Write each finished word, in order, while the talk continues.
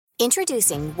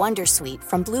Introducing Wondersuite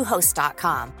from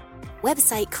Bluehost.com.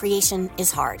 Website creation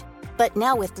is hard, but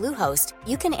now with Bluehost,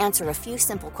 you can answer a few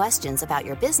simple questions about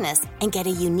your business and get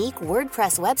a unique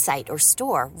WordPress website or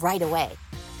store right away.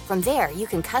 From there, you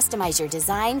can customize your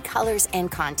design, colors,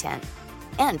 and content.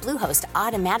 And Bluehost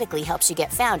automatically helps you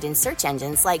get found in search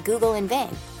engines like Google and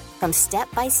Bing. From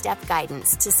step-by-step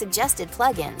guidance to suggested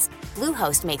plugins,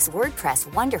 Bluehost makes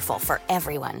WordPress wonderful for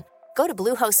everyone. Go to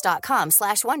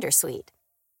bluehost.com/wondersuite.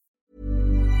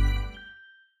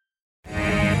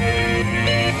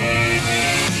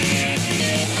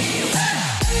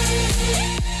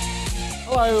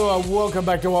 Hello, welcome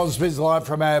back to AusBiz Live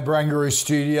from our Barangaroo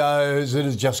studios. It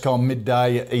has just gone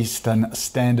midday Eastern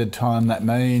Standard Time. That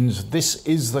means this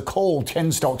is the call,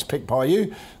 10 stocks picked by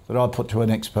you that I put to an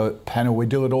expert panel. We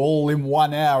do it all in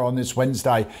 1 hour on this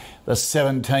Wednesday, the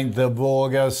 17th of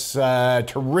August.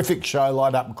 Terrific show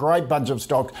lined up, great bunch of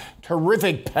stocks,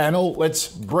 terrific panel. Let's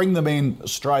bring them in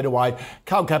straight away.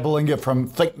 Carl Capelinga from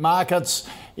Think Markets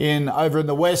over in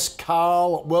the West.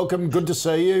 Carl, welcome, good to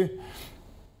see you.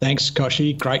 Thanks,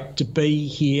 Koshi. Great to be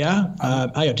here.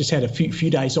 I just had a few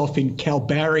days off in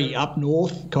Kalbarri up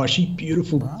north. Koshi,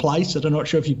 beautiful place. I'm not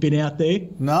sure if you've been out there.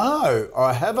 No,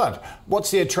 I haven't.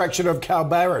 What's the attraction of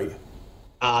Kalbarri?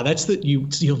 That's that you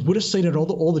would have seen it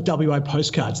all the WA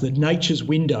postcards, the nature's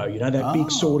window, that big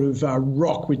sort of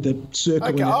rock with the circle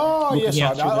in it. Oh, yes,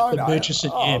 out I know. The Murchison,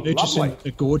 Murchison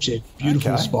Gorge there.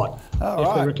 Beautiful spot.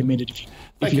 Definitely recommended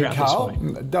if you're out Carl, this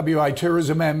way. WA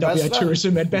Tourism Ambassador. WA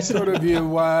Tourism Ambassador. Good of you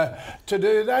to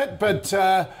do that. But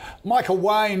Michael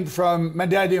Wayne from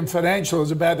Medallion Financial is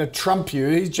about to trump you.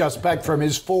 He's just back from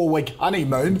his 4-week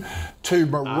honeymoon to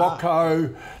Morocco,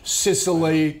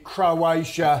 Sicily,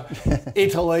 Croatia,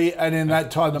 Italy, and in that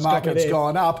time the market's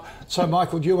gone up. So,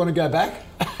 Michael, do you want to go back?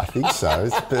 I think so.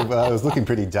 It was looking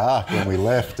pretty dark when we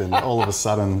left, and all of a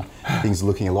sudden things are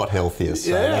looking a lot healthier.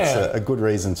 So that's a good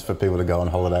reason for people to go on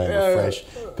holiday and refresh,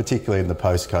 particularly in the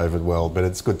post-COVID world. But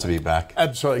it's good to be back.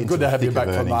 Absolutely. Good to have you back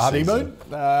from the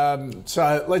honeymoon.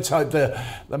 So let's hope the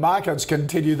markets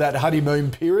continue that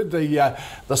honeymoon period.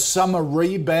 The summer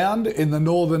rebound in the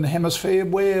Northern Hemisphere,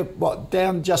 we're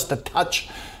down just a touch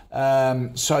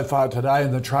so far today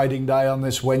in the trading day on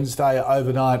this Wednesday.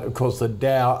 Overnight, of course, the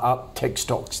Dow up, tech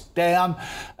stocks down.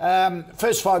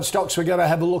 First 5 stocks we're going to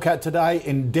have a look at today: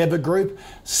 Endeavour Group,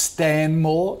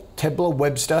 Stanmore, Templar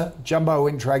Webster, Jumbo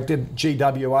Interactive,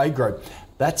 GWA Group.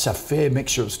 That's a fair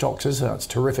mixture of stocks, isn't it? It's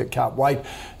terrific. Can't wait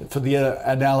for the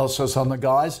analysis on the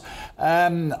guys.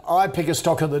 I pick a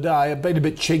stock of the day. I've been a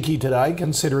bit cheeky today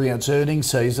considering it's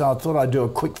earnings season. I thought I'd do a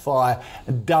quick fire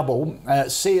double.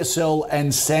 CSL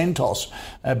and Santos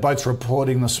both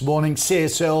reporting this morning.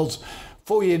 CSL's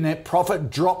full-year net profit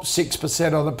dropped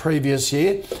 6% on the previous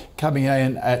year, coming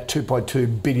in at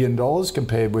 $2.2 billion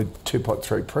compared with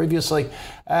 $2.3 previously.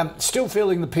 Still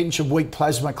feeling the pinch of weak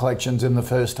plasma collections in the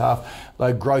first half,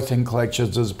 though growth in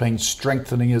collections has been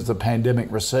strengthening as the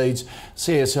pandemic recedes.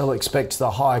 CSL expects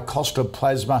the higher cost of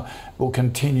plasma will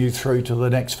continue through to the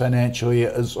next financial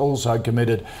year, is also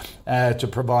committed to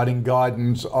providing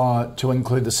guidance to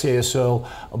include the CSL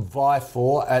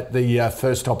Vifor at the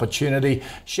first opportunity.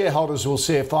 Shareholders will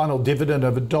see a final dividend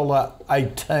of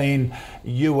 $1.18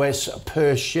 US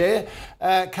per share.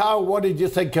 Carl, what did you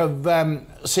think of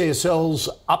CSL's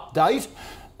update,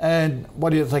 and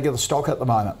what do you think of the stock at the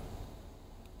moment?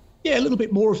 Yeah, a little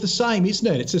bit more of the same, isn't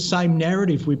it? It's the same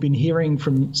narrative we've been hearing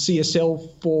from CSL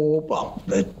for,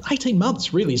 18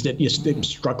 months, really, isn't it? Yes, they're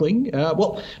struggling.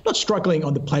 Not struggling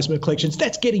on the plasma collections.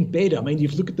 That's getting better. I mean,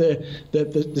 if you look at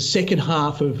the second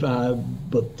half of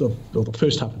the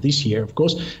first half of this year, of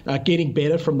course, getting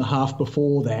better from the half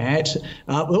before that.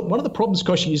 One of the problems,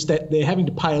 Koshi, is that they're having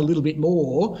to pay a little bit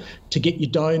more to get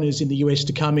your donors in the US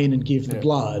to come in and give the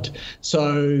blood.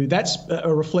 So that's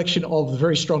a reflection of the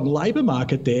very strong labour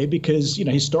market there, because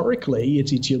historically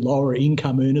it's your lower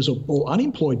income earners or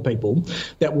unemployed people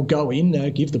that will go in,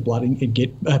 give the blood and get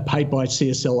paid by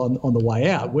CSL on the way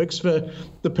out. Works for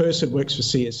the person, works for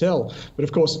CSL, but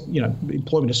of course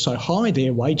employment is so high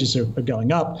there, wages are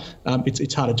going up.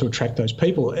 It's harder to attract those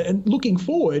people. And looking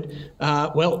forward,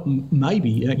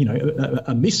 maybe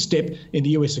a misstep in the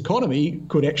US economy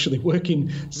could actually work in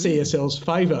CSL's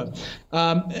favour,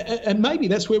 and maybe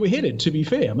that's where we're headed. To be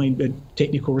fair, I mean, a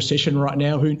technical recession right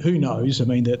now. Who knows? I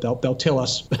mean, they'll tell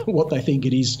us what they think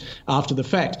it is after the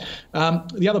fact.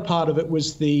 The other part of it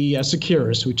was the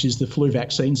Seqirus, which is the flu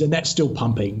vaccines, and that's still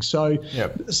pumping. So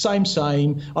same.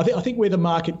 I think where the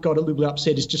market got a little bit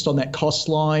upset is just on that cost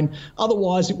line.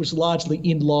 Otherwise, it was largely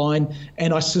in line.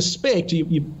 And I suspect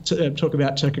you talk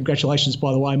about congratulations,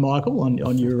 by the way, Michael,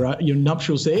 on your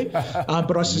nuptials there.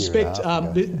 But I suspect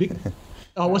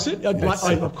Oh, was it? Yes.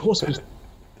 Of course it was.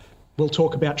 We'll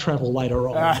talk about travel later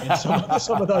on and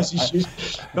some of those issues.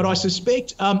 But I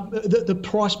suspect the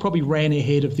price probably ran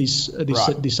ahead of this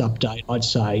update, I'd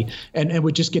say, and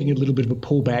we're just getting a little bit of a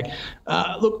pullback.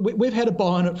 Look, we've had a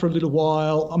buy on it for a little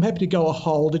while. I'm happy to go a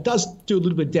hold. It does do a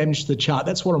little bit of damage to the chart.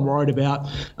 That's what I'm worried about.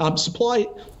 A supply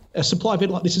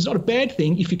event like this is not a bad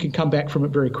thing if you can come back from it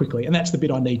very quickly, and that's the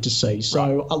bit I need to see.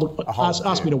 So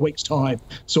ask me in a week's time,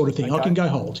 sort of thing. Okay. I can go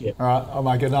hold. Yeah. All right, I'll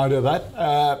make a note of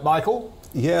that. Michael.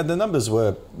 Yeah, the numbers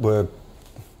were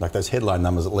like those headline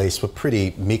numbers at least were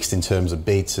pretty mixed in terms of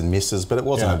beats and misses, but it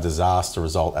wasn't a disaster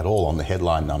result at all on the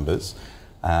headline numbers.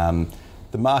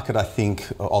 The market, I think,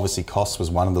 obviously cost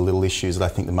was one of the little issues that I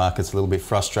think the market's a little bit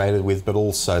frustrated with, but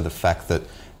also the fact that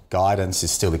guidance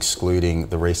is still excluding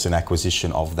the recent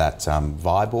acquisition of that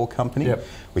Vibor company,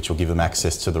 which will give them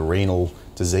access to the renal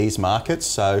disease market.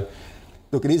 So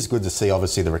look, it is good to see,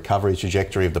 obviously, the recovery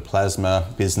trajectory of the plasma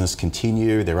business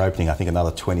continue. They're opening, I think,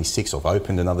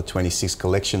 opened another 26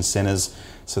 collection centres,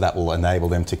 so that will enable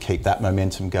them to keep that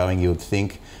momentum going, you would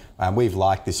think. We've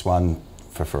liked this one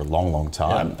for a long, long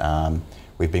time. Yeah.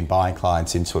 We've been buying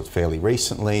clients into it fairly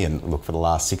recently, and look, for the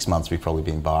last 6 months, we've probably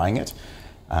been buying it.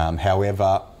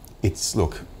 However, it's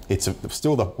still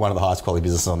one of the highest quality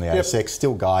businesses on the ASX,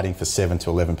 still guiding for 7 to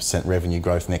 11% revenue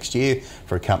growth next year.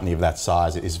 For a company of that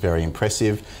size, it is very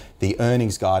impressive. The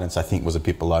earnings guidance, I think, was a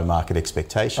bit below market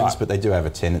expectations, but they do have a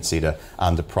tendency to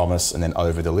under-promise and then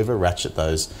over-deliver, ratchet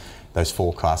those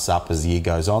forecasts up as the year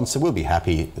goes on. So we'll be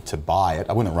happy to buy it.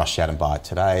 I wouldn't rush out and buy it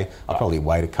today. I'll probably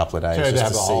wait a couple of days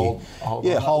just to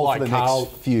see. Hold for the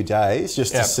next few days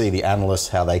just to see the analysts,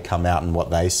 how they come out and what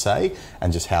they say,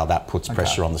 and just how that puts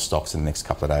pressure on the stocks in the next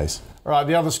couple of days. Right,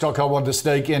 the other stock I wanted to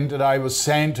sneak in today was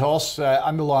Santos.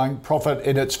 Underlying profit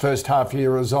in its first half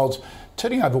year results,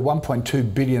 turning over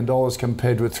 $1.2 billion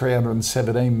compared with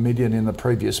 $317 million in the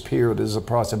previous period as the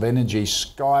price of energy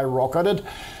skyrocketed.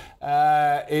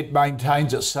 It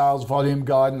maintains its sales volume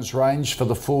guidance range for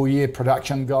the full year.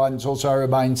 Production guidance also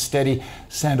remains steady.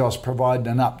 Santos provided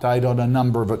an update on a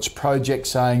number of its projects,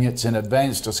 saying it's in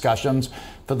advanced discussions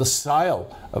for the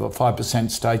sale of a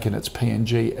 5% stake in its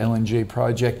PNG LNG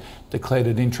project, declared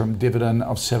an interim dividend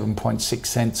of 7.6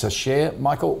 cents a share.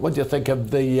 Michael, what do you think of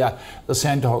the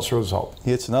Santos result?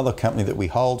 Yeah, it's another company that we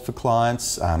hold for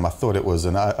clients. I thought it was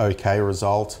an okay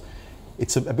result.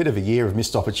 It's a bit of a year of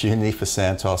missed opportunity for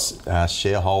Santos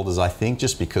shareholders, I think,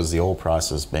 just because the oil price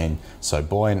has been so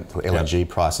buoyant. The LNG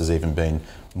price has even been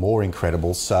more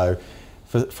incredible. So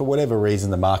for whatever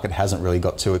reason, the market hasn't really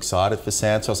got too excited for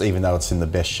Santos, even though it's in the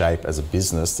best shape as a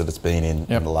business that it's been in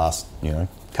the last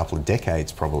couple of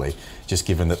decades, probably, just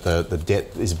given that the debt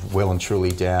is well and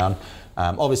truly down.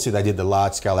 Obviously, they did the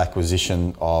large-scale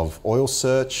acquisition of Oil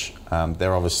Search.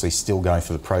 They're obviously still going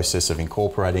through the process of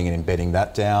incorporating and embedding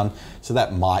that down. So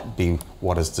that might be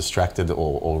what has distracted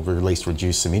or at least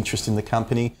reduced some interest in the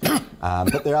company.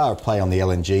 But there are a play on the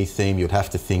LNG theme. You'd have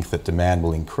to think that demand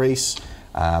will increase.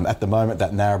 At the moment,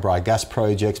 that Narrabri gas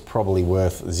project's probably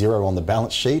worth zero on the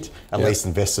balance sheet. At least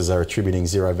investors are attributing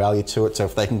zero value to it. So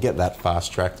if they can get that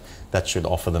fast-tracked, that should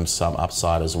offer them some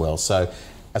upside as well. So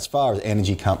as far as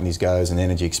energy companies goes and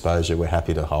energy exposure, we're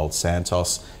happy to hold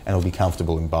Santos, and we'll be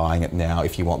comfortable in buying it now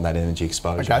if you want that energy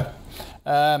exposure. Okay.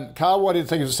 Carl, what do you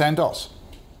think of Santos?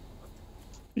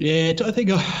 Yeah, I think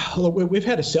look, we've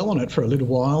had a sell on it for a little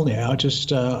while now,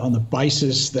 just on the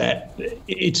basis that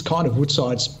it's kind of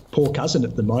Woodside's poor cousin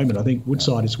at the moment. I think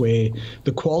Woodside is where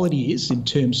the quality is in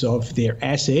terms of their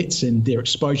assets and their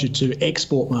exposure to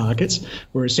export markets,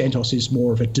 whereas Santos is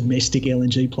more of a domestic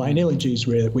LNG play, and LNG is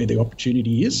where the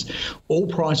opportunity is. Oil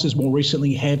prices more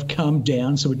recently have come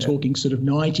down, so we're talking sort of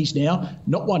 90s now,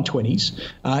 not 120s.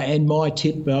 And my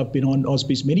tip, I've been on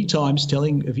Ausbiz many times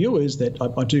telling viewers that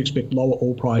I do expect lower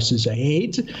oil prices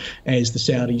ahead as the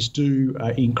Saudis do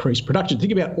increase production. The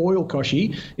thing about oil,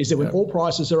 Koshi, is that when oil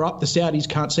prices are up, the Saudis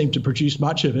can't seem to produce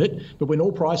much of it, but when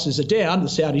oil prices are down, the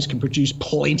Saudis can produce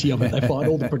plenty of it. They find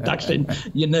all the production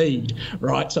you need,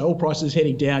 right? So oil prices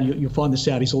heading down, you'll find the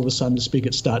Saudis all of a sudden the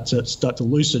spigot start to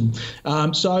loosen.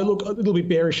 So look, a little bit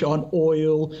bearish on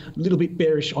oil, a little bit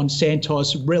bearish on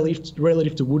Santos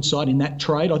relative to Woodside in that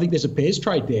trade. I think there's a pairs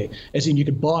trade there, as in you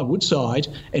could buy Woodside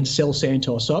and sell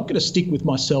Santos. So I'm going to stick with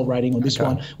my sell rating on this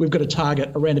one. We've got a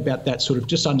target around about that sort of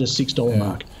just under $6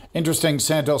 mark. Interesting.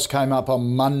 Santos came up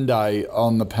on Monday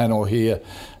on the panel here.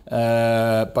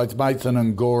 Both Mathan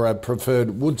and Gora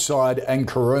preferred Woodside and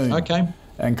Karoon. Okay.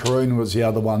 And Karoon was the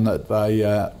other one that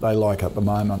they like at the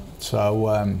moment.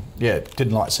 So,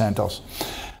 didn't like Santos.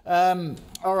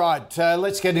 All right,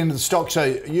 let's get into the stocks so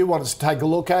you want us to take a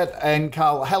look at. And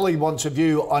Carl Halley wants a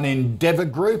view on Endeavour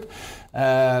Group.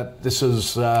 This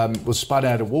was spun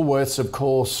out of Woolworths, of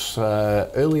course,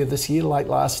 earlier this year, late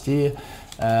last year.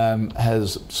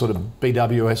 Has sort of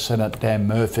BWS in it, Dan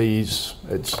Murphy's.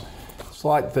 It's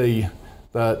like the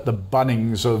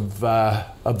Bunnings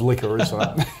of liquor, isn't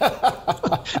it?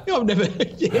 I've never.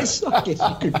 Yes, I guess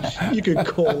you could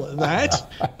call it that.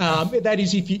 That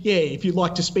is if you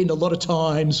like to spend a lot of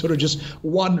time sort of just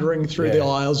wandering through the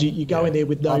aisles. You go in there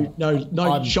with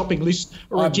no shopping list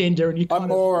or agenda, and I'm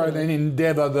more an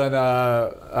Endeavour than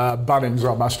Bunnings,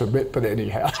 I must admit. But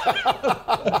anyhow,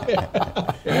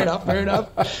 fair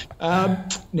enough.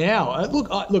 Now,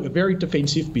 look, a very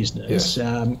defensive business.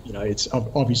 Yeah. It's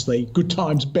obviously good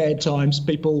times, bad times.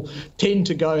 People tend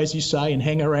to go, as you say, and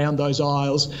hang around those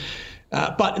aisles.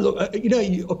 But look,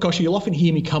 you'll often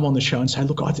hear me come on the show and say,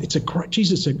 look, it's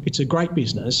a great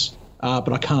business,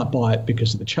 but I can't buy it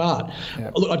because of the chart.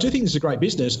 Yeah. Look, I do think this is a great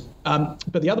business,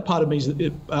 but the other part for me is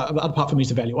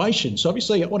the valuation. So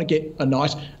obviously, I want to get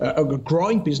a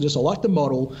growing business. I like the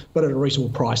model, but at a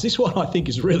reasonable price. This one I think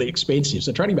is really expensive.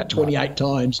 So trading about 28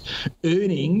 times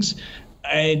earnings,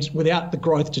 and without the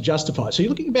growth to justify it. So you're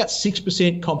looking at about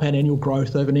 6% compound annual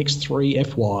growth over the next 3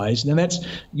 FYs. Now that's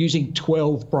using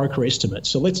 12 broker estimates.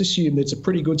 So let's assume there's a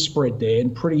pretty good spread there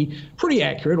and pretty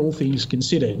accurate, all things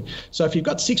considered. So if you've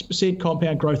got 6%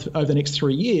 compound growth over the next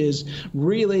 3 years,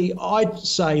 really I'd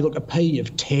say, look, a P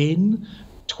of 10,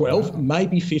 12,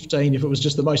 maybe 15. If it was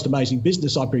just the most amazing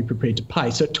business, I'd be prepared to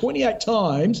pay. So 28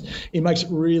 times, it makes it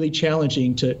really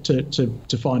challenging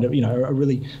to find a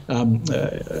really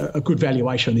a good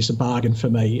valuation on this, a bargain for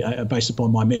me based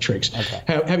upon my metrics.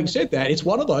 Okay. Having said that, it's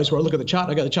one of those where I look at the chart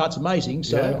and I go, the chart's amazing,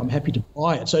 so I'm happy to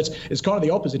buy it. So it's kind of the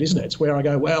opposite, isn't it? It's where I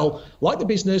go, well, like the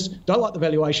business, don't like the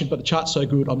valuation, but the chart's so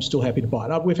good, I'm still happy to buy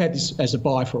it. We've had this as a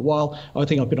buy for a while. I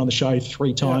think I've been on the show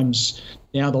 3 times.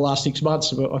 Now, the last 6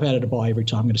 months, I've had it a buy every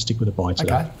time. I'm going to stick with a buy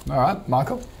today. Okay. All right.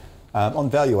 Michael? On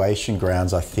valuation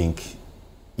grounds, I think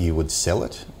you would sell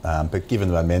it. But given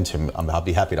the momentum, I'd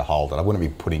be happy to hold it. I wouldn't be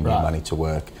putting new money to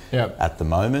work at the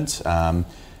moment.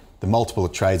 The multiple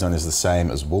it trades on is the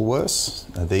same as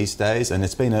Woolworths these days, and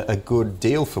it's been a good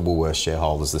deal for Woolworths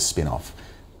shareholders, the spin-off.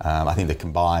 I think the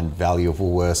combined value of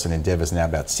Woolworths and Endeavour is now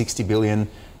about $60 billion.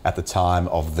 At the time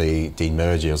of the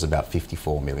demerger, it was about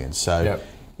 $54 million. So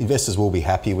investors will be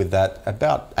happy with that.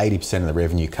 About 80% of the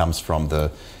revenue comes from the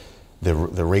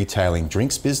retailing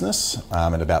drinks business,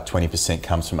 and about 20%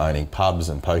 comes from owning pubs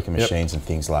and poker machines and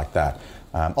things like that.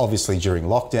 Obviously, during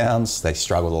lockdowns, they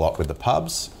struggled a lot with the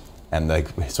pubs, and they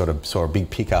sort of saw a big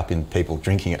pickup in people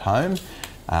drinking at home.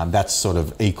 That's sort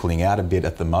of equaling out a bit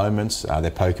at the moment.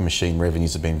 Their poker machine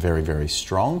revenues have been very, very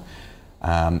strong,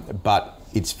 but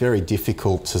it's very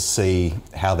difficult to see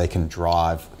how they can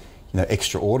drive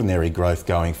extraordinary growth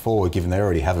going forward, given they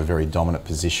already have a very dominant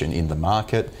position in the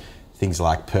market. Things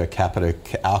like per capita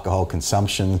alcohol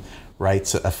consumption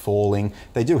rates are falling.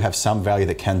 They do have some value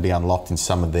that can be unlocked in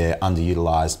some of their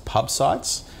underutilised pub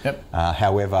sites.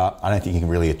 However, I don't think you can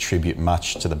really attribute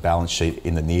much to the balance sheet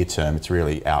in the near term. It's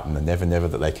really out in the never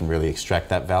that they can really extract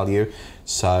that value.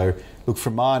 So, look,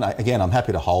 from mine, again, I'm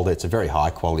happy to hold it. It's a very high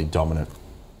quality, dominant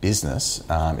business.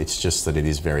 It's just that it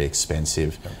is very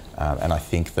expensive, and I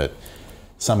think that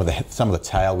some of the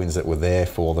tailwinds that were there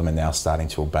for them are now starting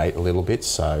to abate a little bit.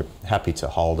 So happy to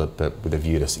hold it, but with a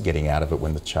view to getting out of it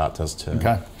when the chart does turn.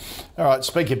 Okay. All right.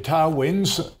 Speaking of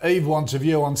tailwinds, Eve wants a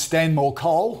view on Stanmore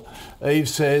Coal. Eve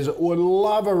says, would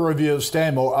love a review of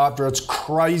Stanmore after its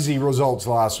crazy results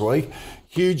last week.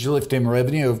 Huge lift in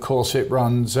revenue. Of course, it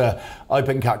runs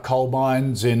open cut coal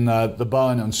mines in the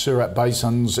Bowen and Surat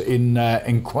basins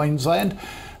in Queensland.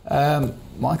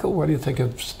 Michael, what do you think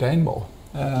of Stanmore?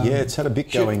 It's had a bit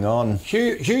going on.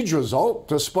 Huge result,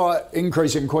 despite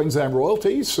increase in Queensland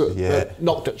royalties. That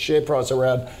knocked its share price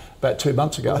around about 2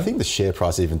 months ago. I think the share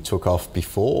price even took off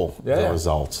before the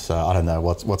results. So I don't know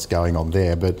what's going on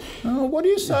there. But what are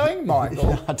you saying,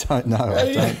 Michael? I don't know.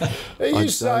 Are you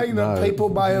saying that people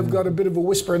may have got a bit of a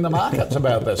whisper in the markets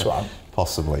about this one?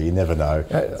 Possibly, you never know.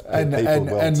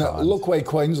 And look where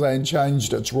Queensland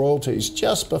changed its royalties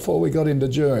just before we got into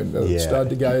June. It started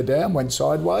to go down, went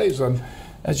sideways, and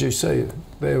as you say,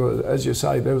 there was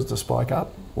the spike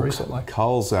up recently.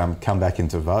 Coal's come back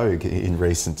into vogue in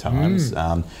recent times.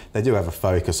 They do have a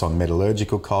focus on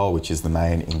metallurgical coal, which is the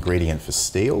main ingredient for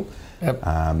steel.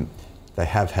 They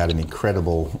have had an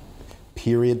incredible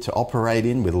period to operate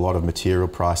in, with a lot of material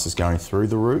prices going through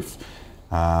the roof.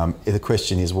 The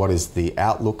question is, what is the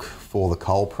outlook for the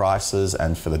coal prices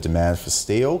and for the demand for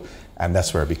steel? And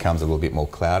that's where it becomes a little bit more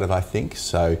clouded, I think.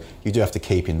 So you do have to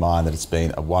keep in mind that it's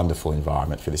been a wonderful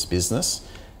environment for this business.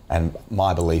 And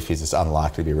my belief is it's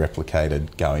unlikely to be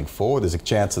replicated going forward. There's a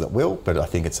chance that it will, but I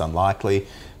think it's unlikely,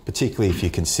 particularly if you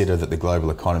consider that the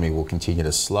global economy will continue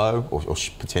to slow or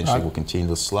potentially will continue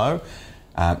to slow.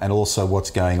 And also what's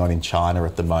going on in China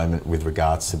at the moment with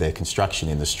regards to their construction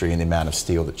industry and the amount of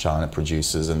steel that China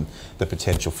produces and the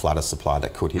potential flood of supply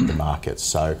that could hit the market.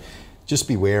 So just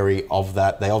be wary of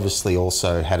that. They obviously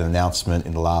also had an announcement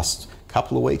in the last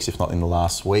couple of weeks, if not in the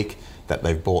last week, that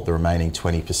they've bought the remaining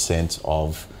 20%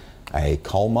 of a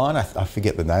coal mine. I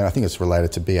forget the name. I think it's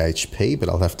related to BHP, but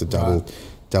I'll have to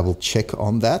double check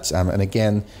on that. And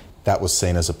again, that was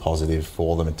seen as a positive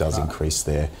for them. It does increase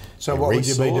their So what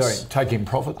resource. Would you be doing? Taking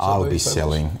profits? I would be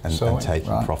selling and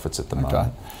taking profits at the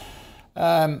moment.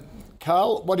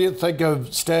 Carl, what do you think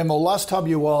of Stanmore? Last time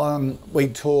you were on, we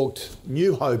talked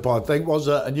New Hope, I think, was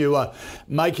it? And you were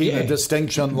making a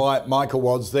distinction like Michael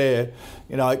was there.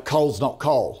 You know, coal's not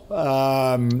coal.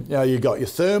 You got your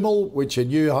thermal, which in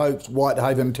New Hope's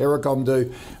Whitehaven Terracom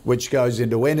do, which goes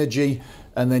into energy,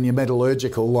 and then your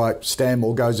metallurgical, like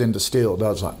Stanmore, goes into steel,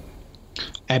 doesn't it?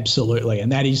 Absolutely,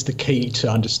 and that is the key to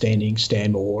understanding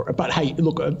Stanmore. But hey,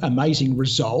 look, amazing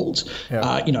result.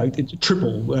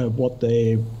 Triple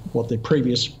what their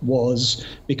previous was,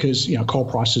 because coal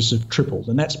prices have tripled,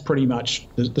 and that's pretty much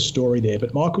the story there.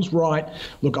 But Michael's right.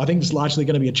 Look, I think it's largely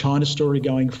going to be a China story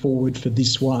going forward for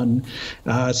this one.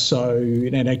 So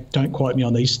don't quote me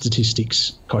on these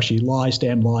statistics, Koshi. Lies,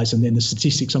 damn lies, and then the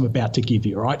statistics I'm about to give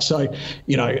you. Right, so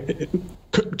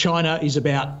China is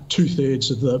about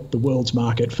 2/3 of the world's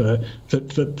market for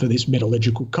this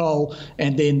metallurgical coal,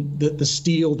 and then the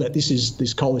steel that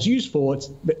this coal is used for, it's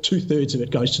 2/3 of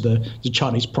it goes to the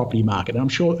Chinese property market. And I'm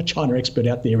sure a China expert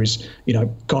out there is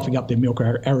coughing up their milk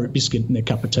arrow biscuit in their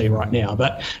cup of tea right now.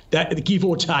 But that give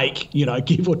or take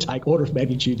order of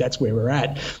magnitude, that's where we're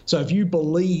at. So if you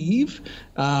believe,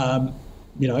 say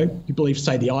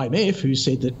the IMF, who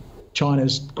said that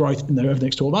China's growth over the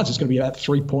next 12 months is going to be about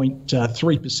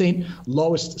 3.3%,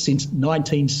 lowest since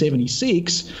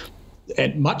 1976.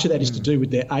 And much of that is to do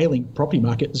with their ailing property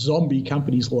market, zombie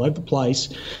companies all over the place.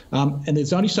 And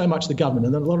there's only so much the government.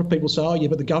 And then a lot of people say,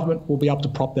 but the government will be able to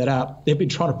prop that up. They've been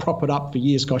trying to prop it up for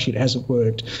years, gosh, it hasn't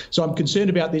worked. So I'm concerned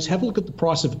about this. Have a look at the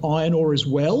price of iron ore as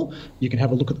well. You can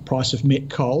have a look at the price of met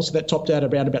coal. So that topped out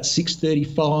about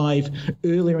 $635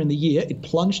 earlier in the year. It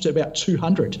plunged to about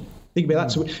 $200. Think about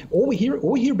that. So all we hear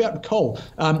about coal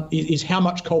is how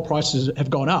much coal prices have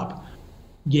gone up.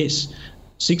 Yes,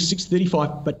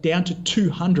 $635, but down to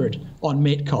 $200 on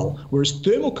met coal, whereas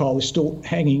thermal coal is still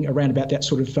hanging around about that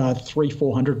sort of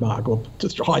 $300-400 mark, or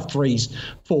high 3s,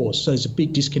 4s. So there's a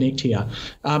big disconnect here.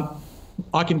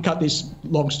 I can cut this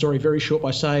long story very short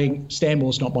by saying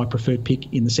Stanmore's not my preferred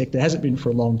pick in the sector. It hasn't been for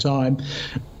a long time.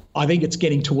 I think it's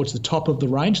getting towards the top of the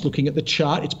range. Looking at the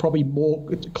chart, it's probably more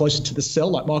closer to the sell,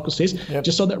 like Michael says,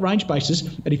 just on that range basis.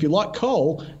 And if you like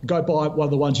coal, go buy one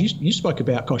of the ones you spoke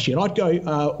about, Koshi. And I'd go,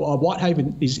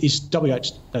 Whitehaven is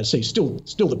WHC,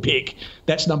 still the pick.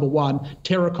 That's number one.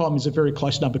 Terracom is a very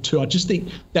close number two. I just think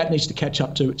that needs to catch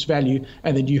up to its value.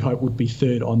 And then New Hope would be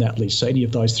third on that list. So any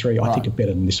of those three, I think, are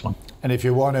better than this one. And if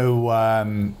you want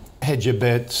to hedge your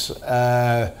bets,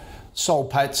 Soul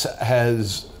Patts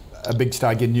has a big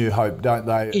stake in New Hope, don't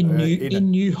they? In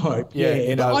New Hope,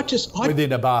 within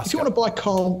a basket. If you want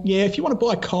to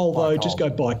buy coal, though, just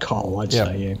go buy coal, I'd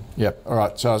say, Yep, all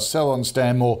right. So sell on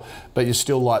Stanmore, but you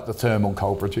still like the thermal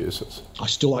coal producers? I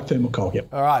still like thermal coal,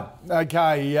 yep. All right,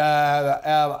 okay.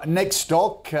 Our next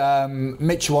stock,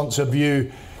 Mitch wants a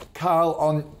view, Carl,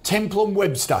 on Temple &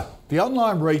 Webster, the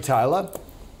online retailer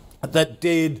that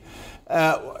did...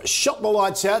 shot the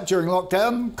lights out during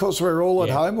lockdown because we were all at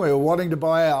home. We were wanting to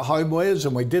buy our homewares,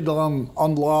 and we did it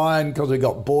online because we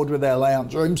got bored with our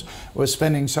lounge rooms. We're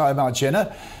spending so much in it.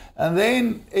 And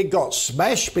then it got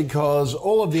smashed because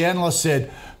all of the analysts said,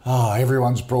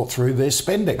 everyone's brought through their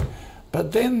spending.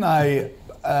 But then they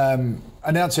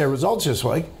announced their results this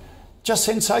week, just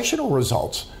sensational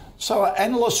results. So are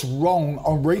analysts wrong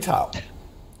on retail?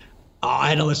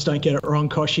 Analysts don't get it wrong,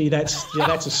 Koshi. That's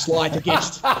a slight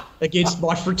against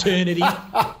my fraternity.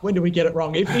 When do we get it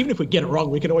wrong? Even if we get it wrong,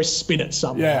 we can always spin it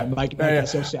somehow and make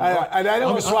ourselves sound right. An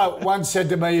analyst once said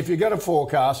to me, if you're going to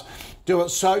forecast, do it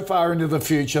so far into the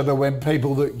future that when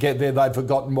people that get there, they've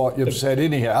forgotten what you've said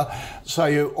anyhow. So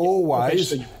you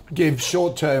always give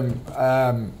short-term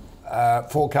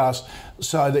forecasts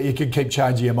so that you can keep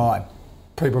changing your mind.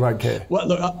 People don't care. Well,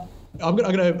 look, I'm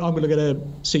going to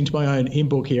sing to my own hymn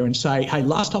book here and say, hey,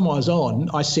 last time I was on,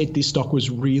 I said this stock was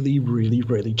really, really,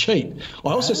 really cheap.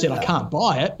 I also said I can't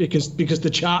buy it because the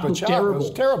chart looked terrible.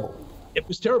 Was terrible. It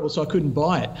was terrible, so I couldn't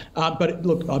buy it.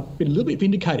 Look, I've been a little bit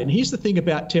vindicated. And here's the thing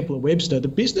about Temple & Webster. The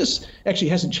business actually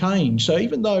hasn't changed. So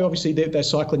even though obviously they're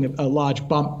cycling a large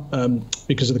bump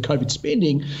because of the COVID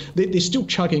spending, they're still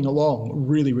chugging along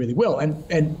really, really well.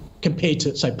 And compared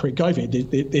to, say,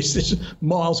 pre-COVID, there's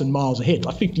miles and miles ahead,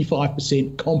 like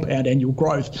 55% compound annual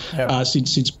growth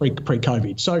since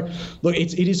pre-COVID. So, look,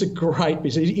 it is a great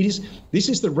business. This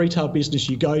is the retail business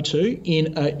you go to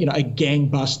in a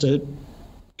gangbuster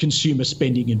consumer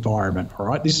spending environment. All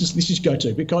right, this is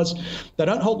go-to because they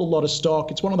don't hold a lot of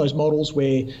stock. It's one of those models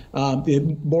where they're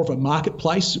more of a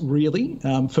marketplace, really,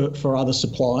 for other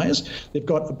suppliers. They've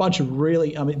got a bunch of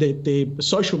really, their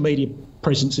social media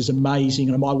presence is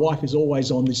amazing, and my wife is always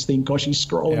on this thing because she's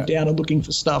scrolling down and looking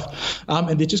for stuff.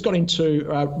 And they've just got into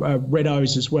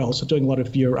renos as well, so doing a lot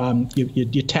of your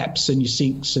taps and your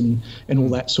sinks and all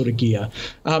that sort of gear.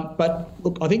 But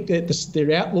look, I think that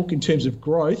their outlook in terms of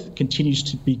growth continues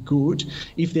to be good.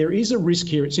 If there is a risk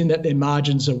here, it's in that their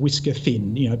margins are whisker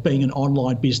thin. Being an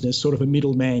online business, sort of a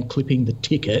middleman clipping the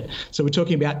ticket. So we're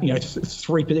talking about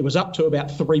 3%. It was up to about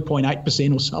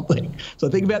 3.8% or something. So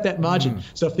think about that margin.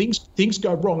 So if things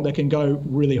go wrong, they can go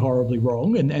really horribly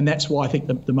wrong, and that's why I think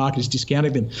the market is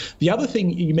discounting them. The other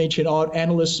thing you mentioned,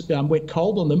 analysts went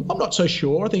cold on them. I'm not so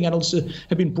sure. I think analysts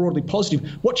have been broadly positive.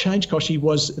 What changed, Koshy,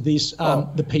 was this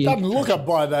the PE. Doesn't look up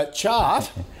by that chart.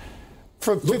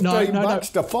 From 15 bucks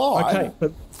to 5. Okay,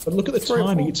 but look at the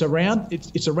timing. It's around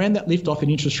that lift off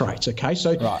in interest rates. Okay,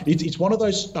 so it's one of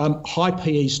those high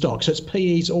PE stocks. So its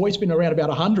PE's always been around about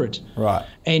 100. Right.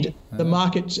 And the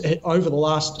market over the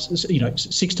last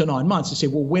 6 to 9 months has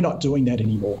said, well, we're not doing that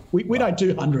anymore. We don't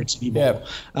do hundreds anymore.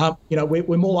 Yeah.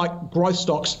 We're more like growth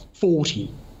stocks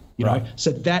 40.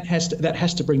 So that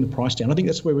has to bring the price down. I think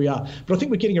that's where we are. But I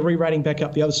think we're getting a re-rating back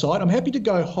up the other side. I'm happy to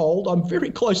go hold. I'm very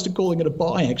close to calling it a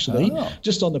buy, actually,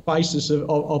 just on the basis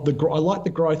of the growth. I like the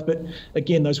growth, but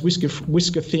again, those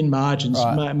whisker thin margins,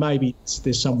 maybe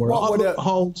there's somewhere. What would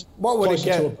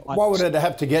it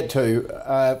have to get to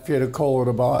for you to call it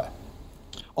a buy?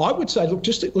 I would say, look,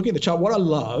 just looking at the chart, what I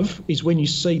love is when you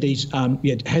see these,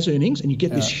 it has earnings and you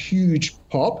get this huge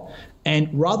pop. And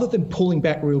rather than pulling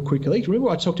back real quickly, remember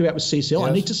what I talked about with CSL? Yes.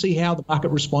 I need to see how the market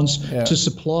responds to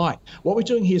supply. What we're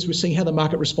doing here is we're seeing how the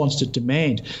market responds to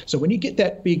demand. So when you get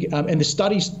that big, and the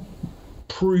studies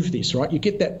prove this, right? You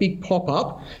get that big pop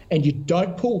up and you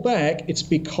don't pull back, it's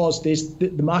because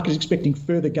the market is expecting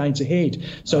further gains ahead.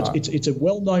 So it's a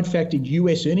well-known fact in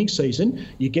US earnings season.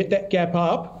 You get that gap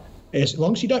up, as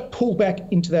long as you don't pull back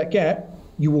into that gap,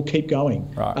 you will keep going.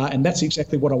 And that's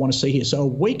exactly what I want to see here. So a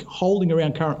week holding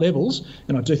around current levels,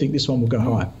 and I do think this one will go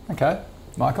higher. Okay.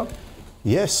 Michael?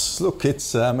 Yes, look,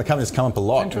 it's a company that's come up a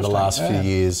lot in the last few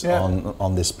years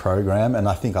on this program, and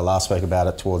I think I last spoke about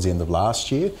it towards the end of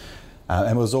last year.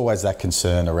 And it was always that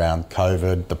concern around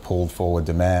COVID, the pulled forward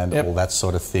demand, all that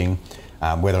sort of thing,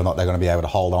 whether or not they're going to be able to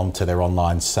hold on to their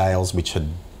online sales, which had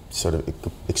sort of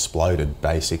exploded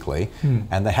basically,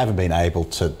 and they haven't been able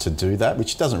to do that,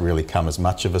 which doesn't really come as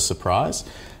much of a surprise.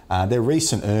 Their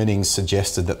recent earnings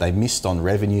suggested that they missed on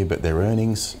revenue, but their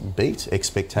earnings beat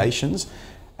expectations.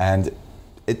 And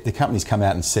the company's come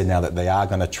out and said now that they are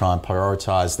going to try and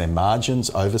prioritise their margins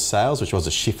over sales, which was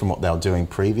a shift from what they were doing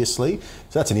previously.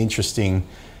 So that's an interesting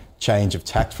change of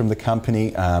tact from the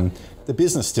company. The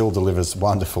business still delivers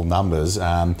wonderful numbers,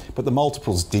 but the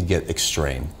multiples did get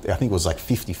extreme. I think it was like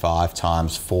 55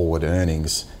 times forward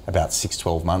earnings about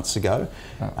 6-12 months ago.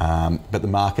 But the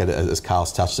market, as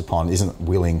Carl's touched upon, isn't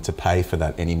willing to pay for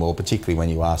that anymore, particularly when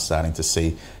you are starting to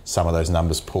see some of those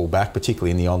numbers pull back,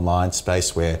 particularly in the online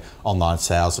space where online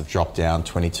sales have dropped down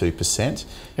 22%.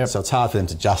 So it's hard for them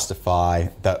to justify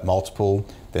that multiple.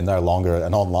 They're no longer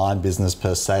an online business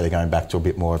per se. They're going back to a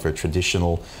bit more of a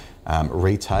traditional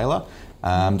retailer.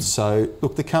 So,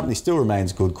 look, the company still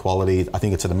remains good quality. I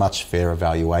think it's at a much fairer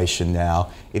valuation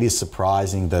now. It is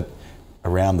surprising that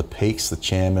around the peaks, the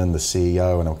chairman, the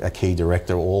CEO and a key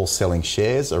director are all selling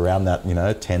shares around that,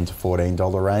 $10 to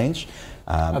 $14 range.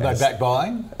 Are they back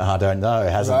buying? I don't know.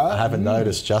 I haven't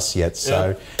noticed just yet.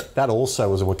 So that also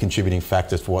was a contributing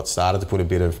factor for what started to put a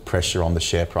bit of pressure on the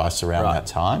share price around that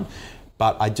time.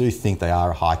 But I do think they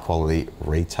are a high-quality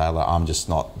retailer. I'm just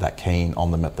not that keen on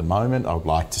them at the moment. I would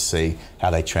like to see how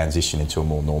they transition into a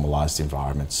more normalised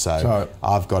environment. So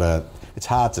it's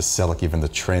hard to sell it given the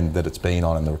trend that it's been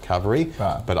on in the recovery,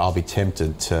 but I'll be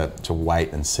tempted to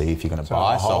wait and see if you're going to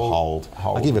buy. So hold.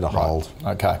 I'll give it a hold.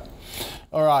 Okay.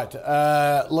 All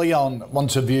right. Leon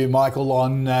wants a view, Michael,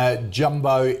 on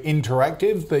Jumbo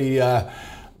Interactive,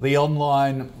 the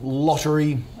online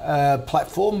lottery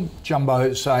platform. Jumbo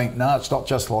is saying, no, it's not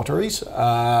just lotteries.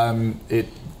 It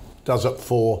does it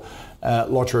for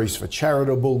lotteries for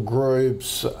charitable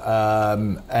groups,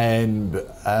 and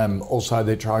also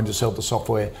they're trying to sell the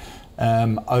software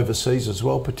overseas as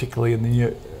well, particularly in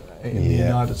the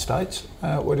United States.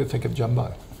 What do you think of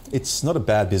Jumbo? It's not a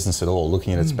bad business at all.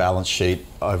 Looking at its balance sheet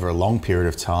over a long period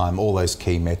of time, all those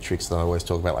key metrics that I always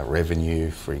talk about, like revenue,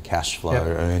 free cash flow,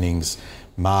 earnings,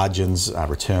 margins,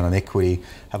 return on equity,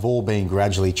 have all been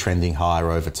gradually trending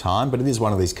higher over time. But it is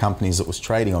one of these companies that was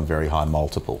trading on very high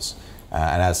multiples.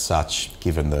 And as such,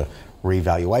 given the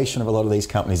revaluation of a lot of these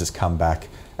companies, it's come back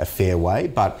a fair way.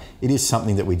 But it is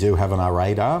something that we do have on our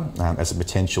radar as a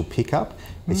potential pickup.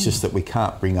 It's just that we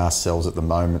can't bring ourselves at the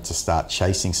moment to start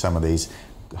chasing some of these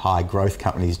high growth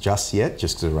companies just yet,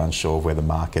 just because we're unsure of where the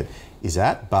market is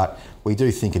at. But we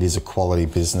do think it is a quality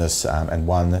business and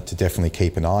one to definitely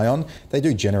keep an eye on. They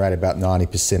do generate about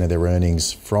 90% of their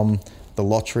earnings from the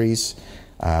lotteries.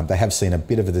 They have seen a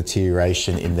bit of a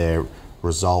deterioration in their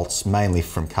results, mainly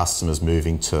from customers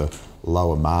moving to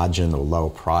lower margin or lower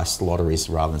priced lotteries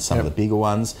rather than some of the bigger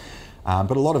ones.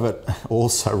 But a lot of it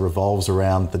also revolves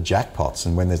around the jackpots,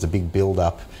 and when there's a big build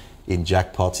up in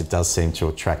jackpots, it does seem to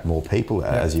attract more people,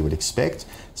 as you would expect.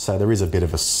 So there is a bit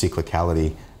of a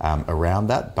cyclicality around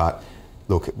that. But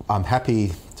look, I'm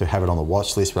happy to have it on the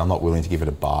watch list, but I'm not willing to give it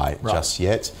a buy just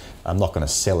yet. I'm not going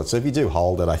to sell it. So if you do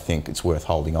hold it, I think it's worth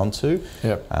holding on to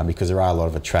because there are a lot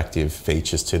of attractive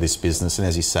features to this business. And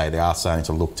as you say, they are starting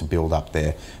to look to build up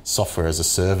their software as a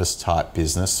service type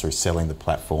business through selling the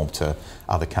platform to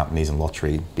other companies and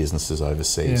lottery businesses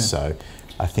overseas. So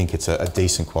I think it's a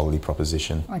decent quality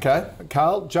proposition. Okay.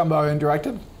 Carl, Jumbo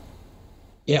Interactive?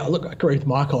 Yeah, look, I agree with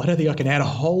Michael. I don't think I can add a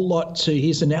whole lot to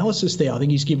his analysis there. I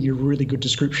think he's given you a really good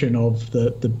description of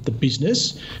the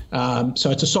business.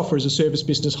 So it's a software as a service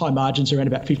business, high margins, around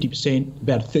about 50%,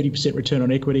 about 30% return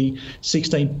on equity,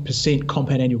 16%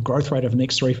 compound annual growth rate over the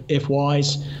next 3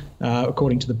 FYs,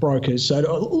 according to the brokers. So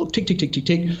look, tick, tick, tick, tick,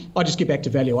 tick. I just get back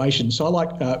to valuation. So I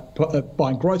like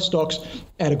buying growth stocks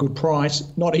at a good price.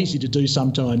 Not easy to do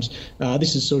sometimes.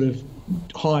 This is sort of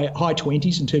high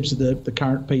 20s in terms of the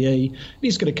current PE. It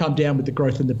is going to come down with the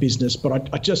growth in the business,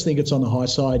 but I just think it's on the high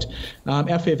side.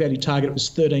 Our fair value target was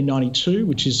 $13.92,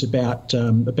 which is about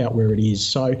where it is.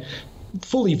 So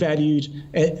fully valued,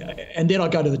 and then I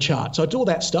go to the chart. So I do all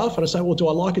that stuff, and I say, well, do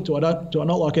I like it? Do I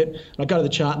not like it? And I go to the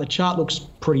chart, and the chart looks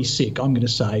pretty sick, I'm going to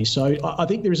say. So I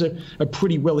think there is a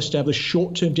pretty well-established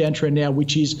short-term downtrend now,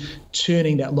 which is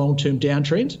turning that long-term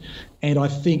downtrend. And I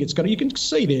think it's going to, you can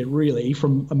see there really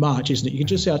from March, isn't it? You can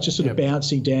just see it's just sort of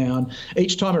bouncing down.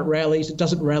 Each time it rallies, it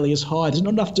doesn't rally as high. There's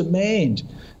not enough demand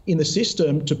in the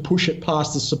system to push it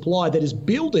past the supply that is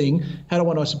building. How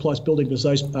do I know supply is building? Because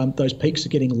those peaks are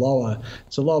getting lower.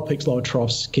 So lower peaks, lower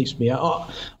troughs keeps me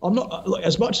out. I'm not,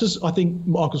 as much as I think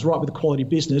Michael's right with the quality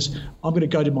business, I'm going to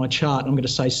go to my chart and I'm going to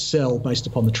say sell based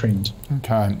upon the trend.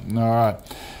 Okay, all right.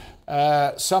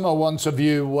 Summer wants a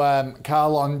view,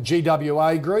 Carl, on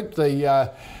GWA Group,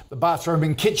 the bathroom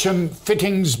and kitchen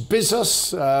fittings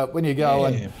business. When you go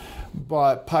and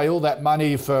pay all that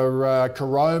money for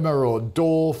Caroma or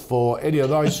Dorf or any of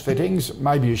those fittings,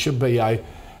 maybe you should be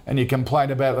and you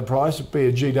complain about the price, be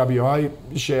a GWA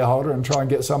shareholder and try and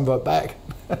get some of it back.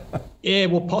 Yeah,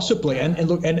 well, possibly. And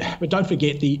look, but don't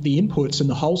forget the inputs and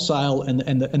the wholesale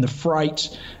and the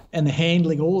freight and the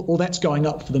handling, all that's going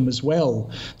up for them as well.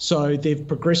 So they've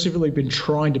progressively been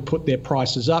trying to put their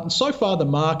prices up. And so far the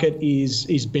market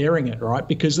is bearing it, right?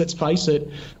 Because let's face it,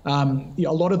 a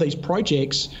lot of these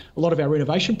projects, a lot of our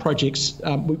renovation projects,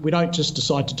 we don't just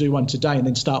decide to do one today and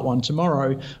then start one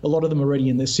tomorrow. A lot of them are already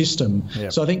in the system.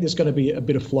 Yep. So I think there's going to be a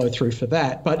bit of flow through for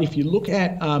that. But if you look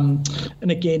at, and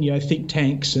again, think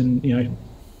tanks and,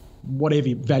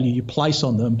 whatever value you place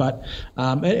on them. But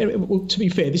to be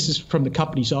fair, this is from the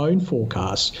company's own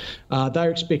forecast. They're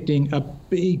expecting a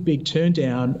big turn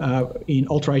down in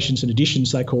alterations and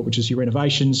additions, they call it, which is your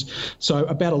renovations. So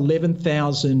about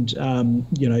 11,000,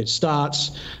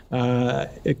 starts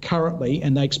currently,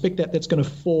 and they expect that's going to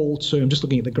fall to, I'm just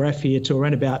looking at the graph here, to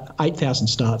around about 8,000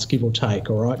 starts, give or take,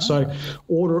 all right? So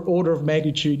order of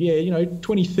magnitude,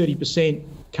 20-30%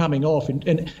 coming off,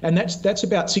 and that's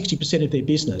about 60% of their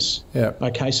business. Yeah.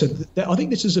 Okay, so I think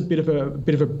this is a bit of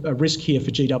a risk here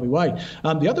for GWA.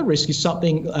 The other risk is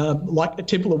something like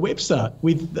Temple & Webster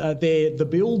with the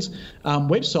Build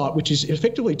website, which is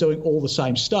effectively doing all the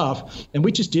same stuff. And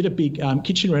we just did a big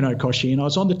kitchen reno, Koshi, and I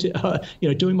was on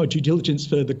doing my due diligence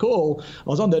for the call. I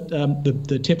was on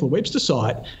the Temple & Webster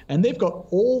site, and they've got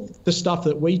all the stuff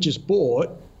that we just bought,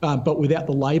 but without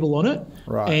the label on it,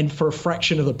 and for a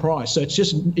fraction of the price. So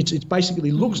it's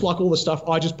basically looks like all the stuff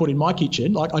I just put in my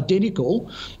kitchen, like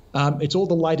identical, It's all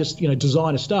the latest,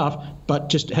 designer stuff, but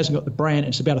just hasn't got the brand. And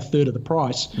it's about a third of the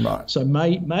price. Right. So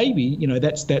maybe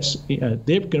that's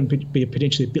they're going to be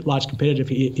potentially a bit large competitive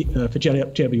here for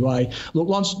JWA. Look,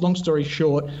 long story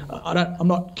short, I'm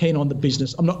not keen on the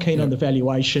business. I'm not keen on the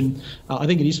valuation. I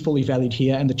think it is fully valued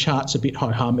here, and the chart's a bit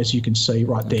ho-hum, as you can see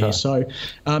right there. Okay. So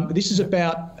this is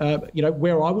about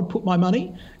where I would put my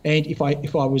money. And if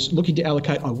I was looking to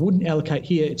allocate, I wouldn't allocate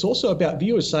here. It's also about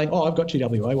viewers saying, "Oh, I've got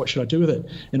GWA. What should I do with it?"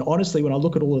 And honestly, when I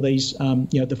look at all of these,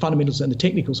 the fundamentals and the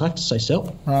technicals, I have to say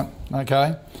sell. Right.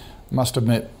 Okay. Must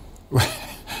admit,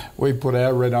 we put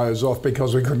our renos off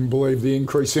because we couldn't believe the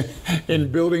increase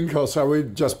in building costs. So we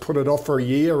just put it off for a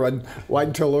year and wait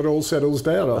until it all settles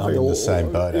down. I'm in the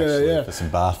same boat actually for some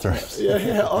bathrooms.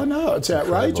 Yeah, I know. It's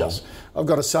outrageous. I've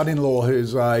got a son-in-law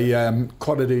who's a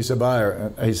quantity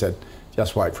surveyor. He said,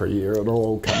 just wait for a year, it'll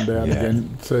all come down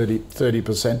again,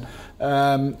 30%.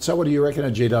 So what do you reckon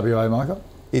of GWA, Michael?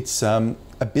 It's a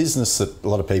business that a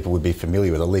lot of people would be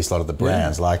familiar with, at least a lot of the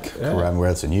brands, whether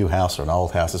it's a new house or an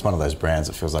old house. It's one of those brands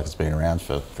that feels like it's been around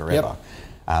for forever.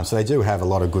 Yep. So they do have a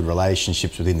lot of good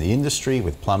relationships within the industry,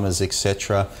 with plumbers,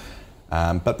 etc.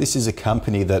 But this is a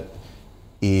company that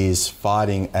is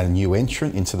fighting a new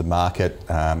entrant into the market.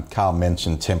 Carl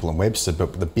mentioned Temple & Webster,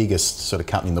 but the biggest sort of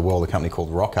company in the world, a company called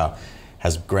Rocker,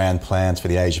 has grand plans for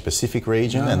the Asia-Pacific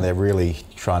region, and they're really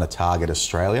trying to target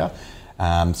Australia.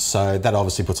 So that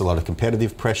obviously puts a lot of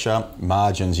competitive pressure.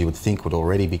 Margins, you would think, would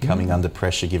already be coming under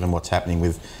pressure given what's happening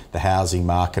with the housing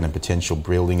market and potential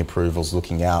building approvals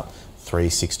looking out 3,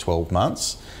 6, 12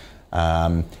 months.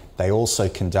 They also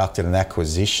conducted an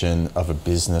acquisition of a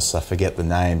business, I forget the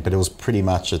name, but it was pretty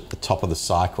much at the top of the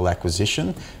cycle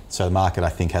acquisition. So the market, I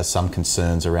think, has some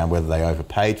concerns around whether they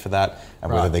overpaid for that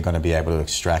and whether they're going to be able to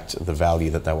extract the value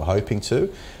that they were hoping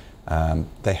to.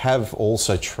 They have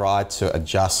also tried to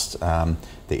adjust the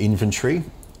inventory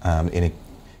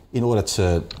in order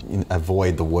to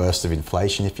avoid the worst of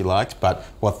inflation, if you like. But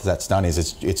what that's done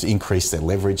is it's increased their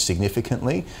leverage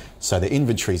significantly. So the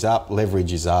inventory's up,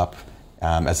 leverage is up,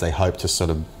 as they hope to sort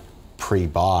of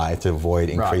pre-buy to avoid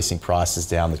increasing prices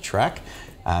down the track.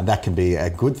 That can be a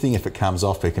good thing if it comes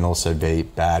off, but it can also be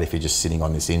bad if you're just sitting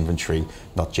on this inventory,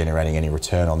 not generating any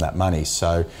return on that money.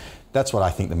 So that's what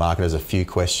I think the market has a few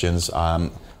questions.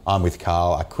 I'm with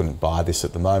Carl. I couldn't buy this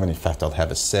at the moment. In fact, I'd have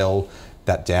a sell.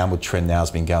 That downward trend now has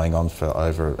been going on for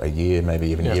over a year, maybe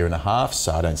even a year and a half.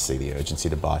 So I don't see the urgency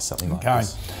to buy something like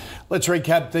this. Let's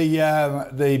recap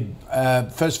the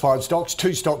first 5 stocks.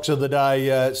 2 stocks of the day.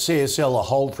 CSL, a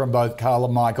hold from both Carl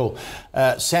and Michael.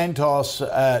 Santos,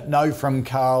 no from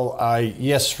Carl, a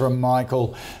yes from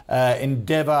Michael.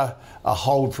 Endeavour, a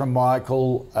hold from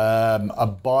Michael. A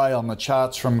buy on the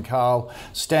charts from Carl.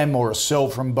 Stanmore, a sell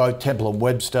from both. Temple &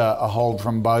 Webster, a hold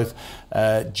from both.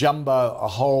 Jumbo, a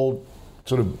hold.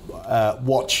 Sort of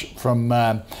watch from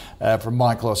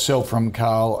Michael, a sell from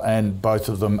Carl, and both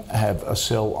of them have a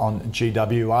sell on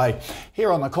GWA.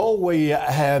 Here on the call, we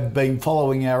have been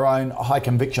following our own high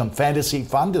conviction fantasy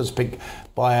fund as picked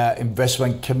by our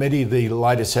investment committee. The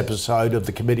latest episode of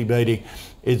the committee meeting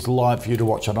is live for you to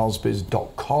watch on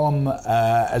ausbiz.com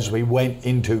as we went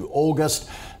into August.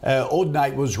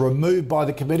 Audinate was removed by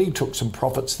the committee, took some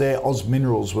profits there. Oz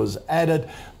Minerals was added.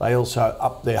 They also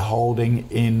upped their holding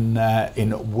in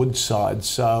Woodside.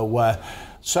 So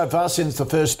far since the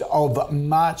 1st of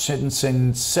March, since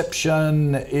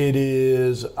inception, it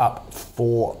is up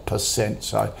 4%.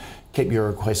 So keep your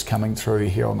requests coming through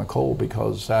here on the call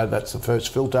because that's the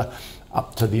first filter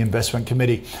up to the investment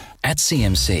committee. At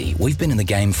CMC, we've been in the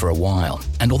game for a while,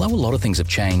 and although a lot of things have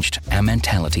changed, our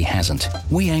mentality hasn't.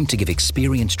 We aim to give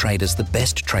experienced traders the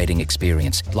best trading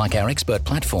experience, like our expert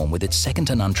platform with its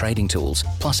second-to-none trading tools.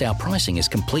 Plus, our pricing is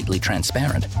completely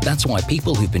transparent. That's why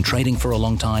people who've been trading for a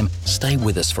long time stay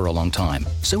with us for a long time.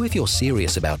 So if you're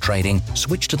serious about trading,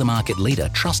 switch to the market leader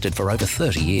trusted for over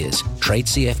 30 years. Trade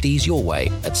CFDs your way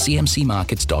at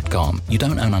cmcmarkets.com. You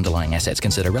don't own underlying assets.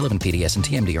 Consider relevant PDS and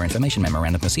TMD or information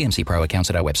memorandum for CMC Pro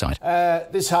accounts at our website.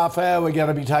 This half hour, we're going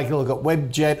to be taking a look at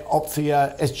Webjet,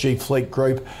 Opthia, SG Fleet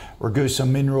Group, Ragusa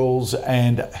Minerals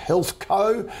and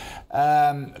Healthco.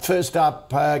 First up,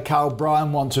 Carl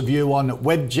Bryan wants a view on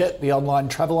Webjet, the online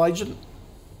travel agent.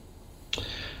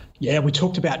 Yeah, we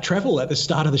talked about travel at the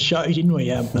start of the show, didn't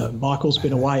we? Michael's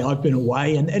been away, I've been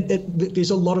away, and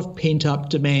there's a lot of pent-up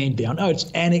demand there. I know it's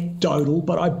anecdotal,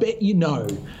 but I bet you know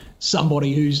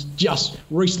somebody who's just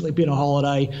recently been on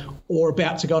holiday or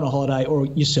about to go on a holiday, or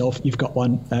yourself, you've got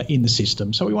one in the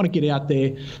system. So we want to get out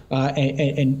there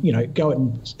and go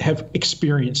and have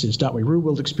experiences, don't we? Real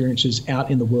world experiences out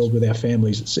in the world with our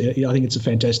families. I think it's a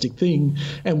fantastic thing,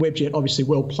 and Webjet obviously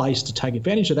well placed to take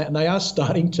advantage of that, and they are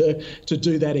starting to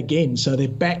do that again. So they're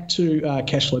back to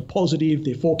cash flow positive.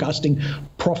 They're forecasting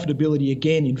profitability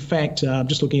again. In fact,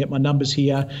 just looking at my numbers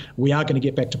here, we are going to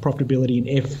get back to profitability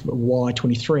in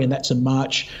FY23, and that's a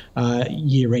March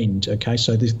year end. Okay,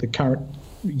 so the current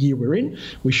year we're in,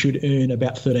 we should earn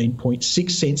about 13.6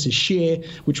 cents a share,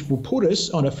 which will put us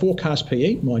on a forecast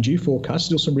PE, mind you, forecast,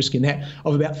 still some risk in that,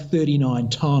 of about 39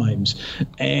 times.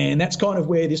 And that's kind of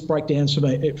where this breakdown's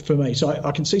for me. So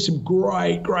I can see some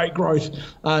great growth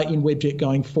in Webjet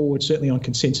going forward, certainly on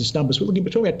consensus numbers. We're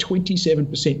talking about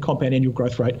 27% compound annual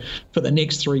growth rate for the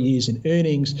next 3 years in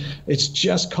earnings. It's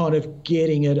just kind of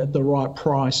getting it at the right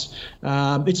price.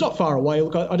 It's not far away.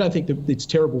 Look, I don't think that it's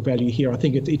terrible value here. I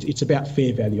think it's about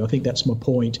fair value. I think that's my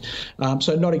point.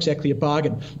 So not exactly a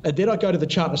bargain. And then I go to the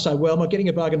chart and I say, well, am I getting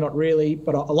a bargain? Not really,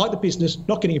 but I like the business,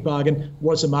 not getting a bargain.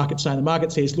 What does the market say? The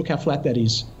market says, look how flat that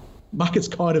is. Market's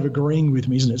kind of agreeing with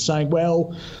me, isn't it? Saying,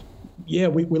 well, yeah,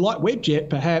 we like Webjet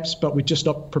perhaps, but we're just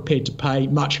not prepared to pay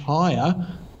much higher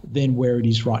than where it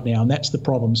is right now. And that's the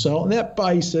problem. So on that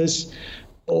basis,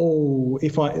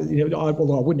 if I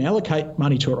wouldn't allocate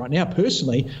money to it right now.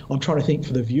 Personally, I'm trying to think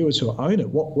for the viewers who own it,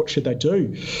 what should they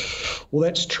do? Well,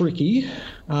 that's tricky.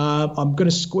 I'm going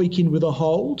to squeak in with a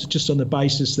hold just on the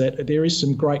basis that there is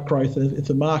some great growth. If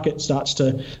the market starts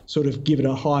to sort of give it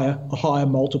a higher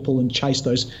multiple and chase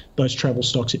those travel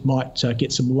stocks, it might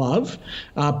get some love.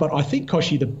 But I think,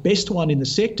 Koshi, the best one in the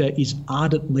sector is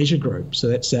Ardent Leisure Group. So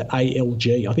that's that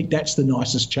ALG. I think that's the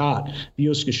nicest chart.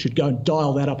 Viewers should go and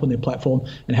dial that up on their platform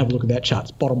and have a look at that chart.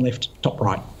 It's bottom left, top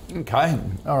right. Okay,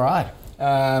 all right.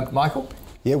 Michael?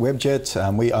 Yeah,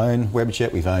 Webjet. We own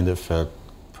Webjet. We've owned it for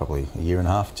probably a year and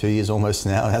a half, 2 years almost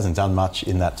now. It hasn't done much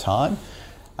in that time,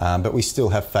 but we still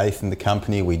have faith in the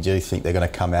company. We do think they're going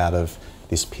to come out of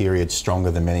this period stronger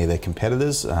than many of their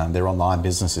competitors. Their online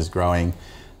business is growing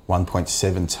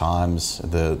 1.7 times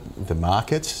the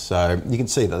market. So you can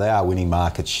see that they are winning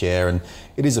market share, and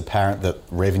it is apparent that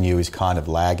revenue is kind of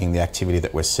lagging the activity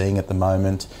that we're seeing at the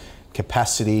moment.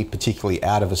 Capacity, particularly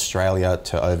out of Australia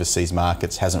to overseas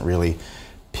markets, hasn't really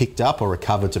picked up or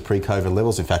recovered to pre-COVID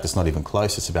levels. In fact, it's not even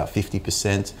close. It's about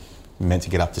 50%. We're meant to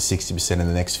get up to 60% in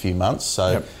the next few months.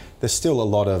 So there's still a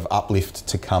lot of uplift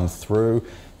to come through.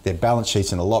 Their balance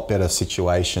sheet's in a lot better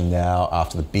situation now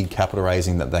after the big capital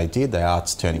raising that they did. They are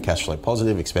turning cash flow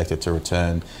positive, expected to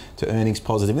return to earnings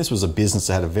positive. This was a business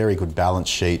that had a very good balance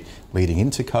sheet leading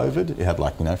into COVID. It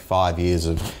had 5 years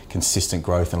of consistent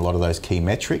growth in a lot of those key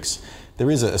metrics. There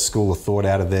is a school of thought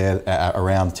out of there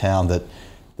around town that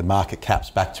the market cap's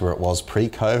back to where it was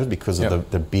pre-COVID because of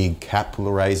the big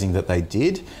capital raising that they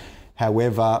did.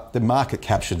 However, the market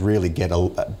cap should really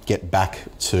get back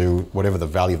to whatever the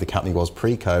value of the company was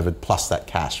pre-COVID, plus that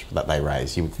cash that they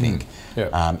raise, you would think,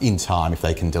 in time if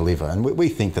they can deliver. And we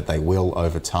think that they will,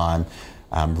 over time,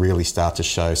 really start to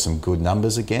show some good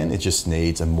numbers again. It just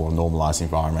needs a more normalised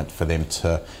environment for them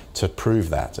to prove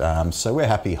that. So we're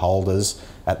happy holders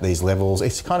at these levels.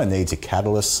 It kind of needs a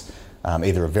catalyst,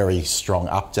 either a very strong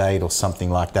update or something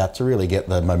like that to really get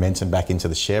the momentum back into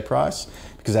the share price.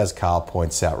 Because as Carl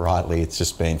points out rightly, it's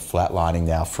just been flatlining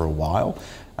now for a while.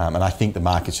 And I think the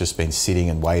market's just been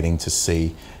sitting and waiting to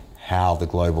see how the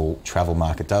global travel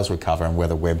market does recover and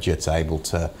whether Webjet's able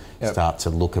to start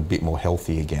to look a bit more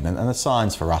healthy again. And the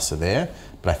signs for us are there,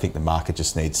 but I think the market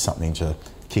just needs something to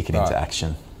kick it into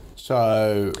action.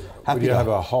 So would you have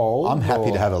a hold? I'm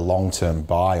happy to have a long-term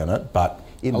buy on it, but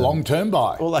a long-term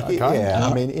buy. Well,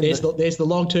 I mean, there's the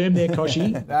long term there,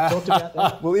 Koshi. Talked about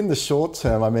that. Well, in the short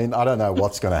term, I mean, I don't know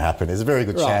what's going to happen. There's a very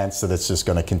good chance that it's just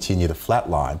going to continue to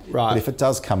flatline. Right. But if it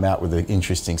does come out with an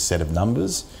interesting set of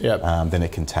numbers, then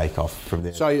it can take off from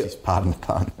there. So, pardon the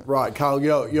pun. Right, Carl,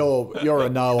 you're a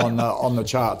no on the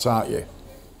charts, aren't you?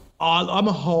 I'm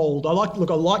a hold. I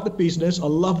like the business. I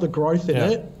love the growth in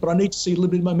it, but I need to see a little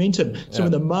bit of momentum. So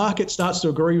when the market starts to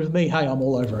agree with me, hey, I'm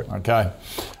all over it. Okay.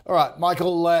 All right,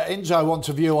 Michael, Enzo wants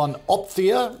a view on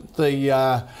Opthea.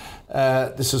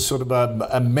 This is sort of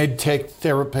a medtech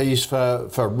therapies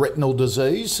for retinal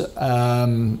disease,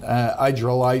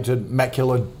 age-related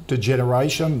macular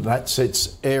degeneration. That's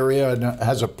its area, and it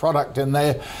has a product in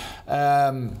there.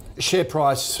 Share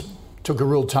price took a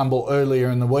real tumble earlier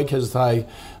in the week as they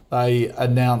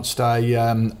announced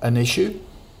an issue,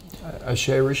 a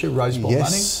share issue, raised more money.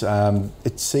 Yes,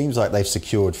 it seems like they've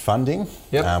secured funding,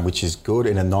 which is good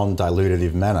in a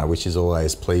non-dilutive manner, which is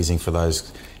always pleasing for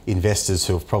those investors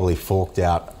who have probably forked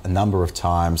out a number of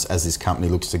times as this company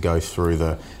looks to go through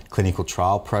the clinical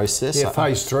trial process. Yeah,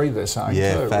 phase 3 they're saying.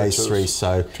 Yeah, phase 3.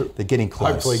 So they're getting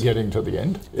close. Hopefully getting to the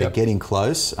end. They're getting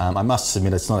close. I must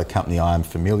admit, it's not a company I am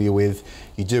familiar with.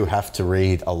 You do have to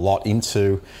read a lot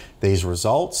into these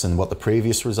results and what the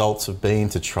previous results have been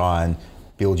to try and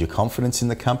build your confidence in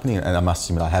the company. And I must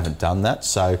admit, I haven't done that.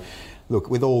 So look,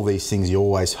 with all these things, you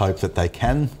always hope that they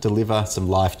can deliver some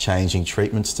life-changing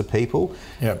treatments to people.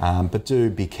 Yep. But do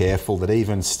be careful that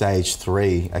even stage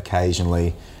 3,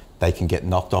 occasionally, they can get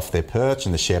knocked off their perch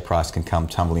and the share price can come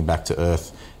tumbling back to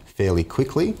earth fairly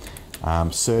quickly.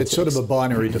 It's sort of a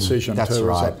binary decision. That's too,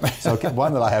 right. Isn't it? So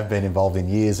one that I have been involved in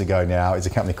years ago now is a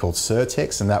company called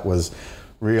Certex, and that was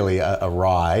really a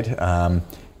ride.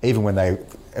 Even when they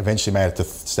eventually made it to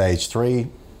stage 3,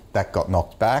 that got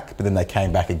knocked back, but then they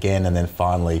came back again and then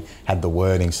finally had the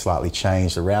wording slightly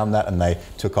changed around that and they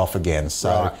took off again.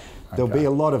 So there'll be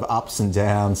a lot of ups and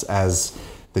downs as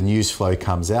the news flow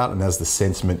comes out and as the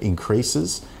sentiment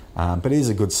increases. But it is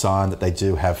a good sign that they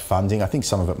do have funding. I think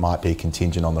some of it might be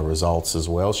contingent on the results as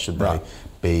well, should they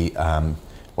be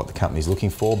what the company's looking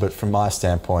for. But from my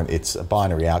standpoint, it's a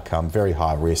binary outcome, very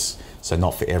high risk, so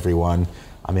not for everyone.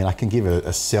 I mean, I can give it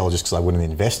a sell just because I wouldn't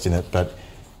invest in it, but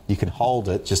you can hold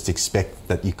it, just expect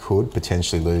that you could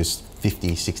potentially lose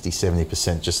 50, 60,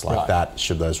 70% just like that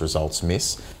should those results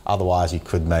miss. Otherwise, you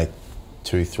could make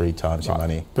 2-3 times your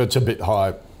money. But it's a bit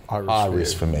high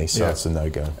risk for me, so it's a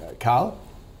no-go. Carl?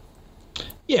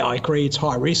 Yeah, I agree. It's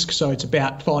high risk, so it's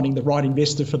about finding the right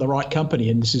investor for the right company,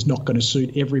 and this is not going to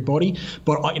suit everybody.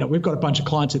 But we've got a bunch of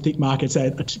clients at Thick Markets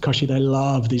that, Koshi, they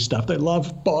love this stuff. They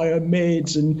love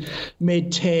biomeds and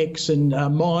med techs and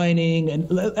mining, and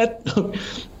that.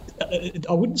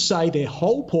 I wouldn't say their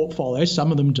whole portfolio, some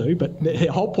of them do, but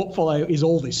their whole portfolio is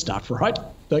all this stuff, right?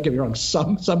 Don't get me wrong,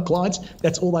 some clients,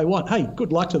 that's all they want. Hey,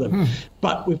 good luck to them.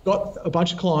 But we've got a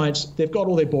bunch of clients, they've got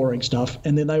all their boring stuff,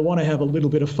 and then they want to have a little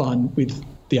bit of fun with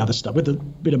the other stuff, with a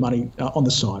bit of money on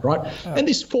the side, right? Oh. And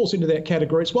this falls into that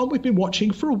category. It's one we've been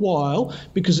watching for a while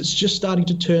because it's just starting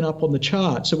to turn up on the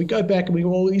chart. So we go back and we go,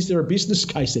 well, is there a business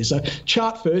case there? So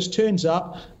chart first turns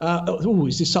up,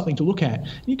 is this something to look at? And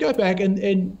you go back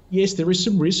and yes, there is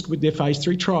some risk with their phase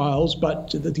 3 trials,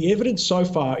 but the evidence so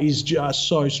far is just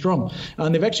so strong.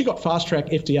 And they've actually got fast-track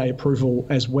FDA approval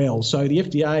as well. So the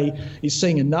FDA is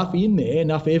seeing enough in there,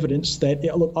 enough evidence that,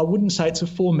 look, I wouldn't say it's a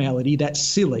formality, that's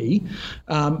silly,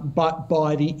 but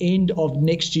by the end of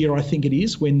next year, I think it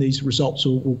is, when these results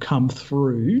will come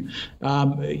through,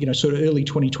 sort of early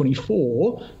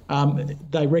 2024,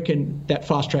 they reckon that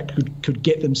fast track could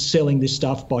get them selling this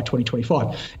stuff by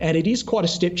 2025. And it is quite a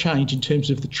step change in terms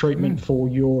of the treatment for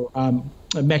your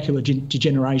macular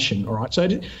degeneration, all right? So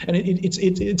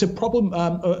it's a problem,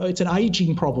 it's an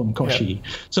aging problem, Koshi. Yep.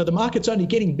 So the market's only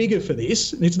getting bigger for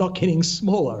this, it's not getting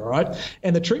smaller, all right?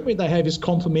 And the treatment they have is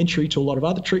complementary to a lot of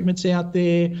other treatments out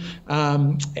there,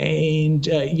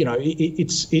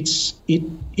 it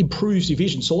improves your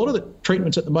vision. So a lot of the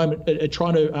treatments at the moment are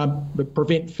trying to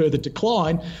prevent further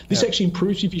decline. This actually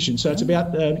improves your vision. So it's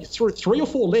about 3 or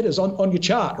 4 letters on your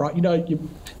chart, right? You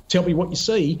tell me what you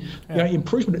see.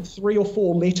 Improvement at 3 or 4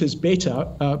 letters better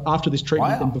after this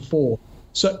treatment than before.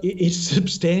 So it's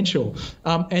substantial.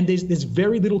 And there's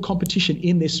very little competition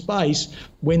in this space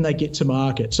when they get to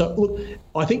market. So look,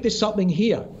 I think there's something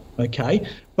here, okay?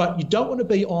 But you don't want to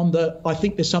be on I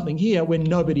think there's something here when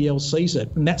nobody else sees it.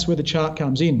 And that's where the chart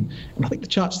comes in. And I think the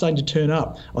chart's starting to turn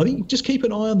up. I think just keep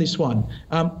an eye on this one.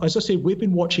 As I said, we've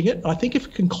been watching it. I think if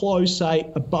it can close, say,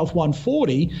 above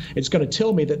 140, it's going to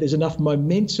tell me that there's enough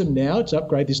momentum now to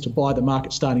upgrade this to buy. The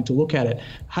market starting to look at it.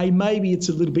 Hey, maybe it's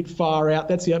a little bit far out.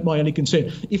 That's my only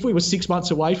concern. If we were 6 months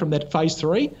away from that phase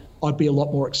 3, I'd be a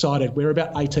lot more excited. We're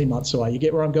about 18 months away. You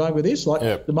get where I'm going with this?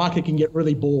 The market can get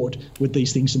really bored with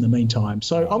these things in the meantime.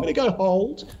 So I'm going to go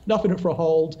hold, enough in it for a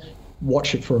hold,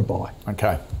 watch it for a buy.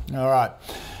 Okay. All right.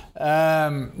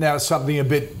 Now something a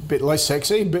bit less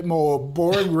sexy, a bit more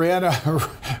boring.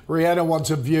 Rihanna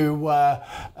wants a view,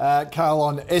 Carl,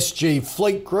 on SG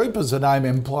Fleet Group, as the name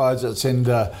implies. It's in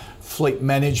fleet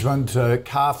management,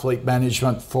 car fleet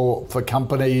management for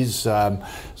companies,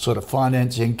 sort of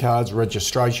financing cards,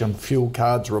 registration, fuel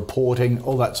cards, reporting,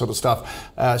 all that sort of stuff.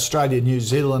 Australia, New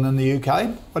Zealand and the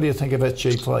UK. What do you think of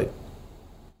SG Fleet?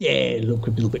 Yeah, look,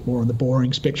 a little bit more on the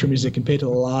boring spectrum as compared to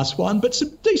the last one, but some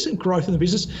decent growth in the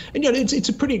business. And, it's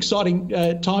a pretty exciting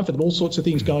time for them. All sorts of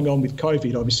things going on with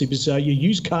COVID, obviously, because your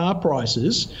used car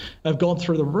prices have gone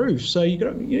through the roof. So you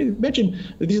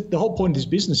imagine the whole point of this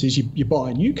business is you buy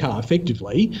a new car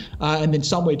effectively, and then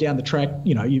somewhere down the track,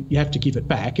 you have to give it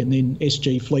back, and then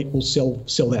SG Fleet will sell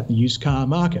that in the used car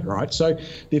market, right? So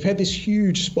they've had this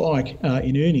huge spike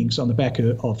in earnings on the back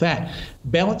of that.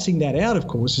 Balancing that out, of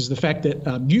course, is the fact that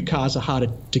new cars are harder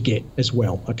to get as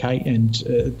well, okay? And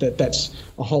that's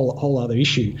a whole other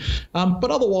issue. But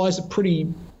otherwise, a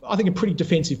pretty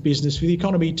defensive business. If the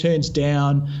economy turns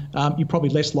down, you're probably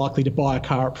less likely to buy a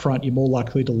car up front. You're more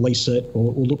likely to lease it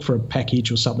or look for a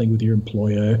package or something with your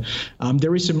employer.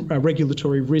 There is some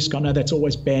regulatory risk. I know that's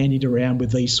always bandied around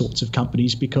with these sorts of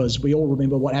companies because we all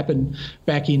remember what happened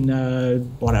back in,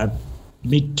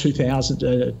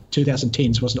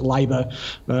 mid-2010s, wasn't it? Labor,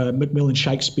 Macmillan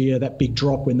Shakespeare, that big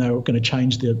drop when they were going to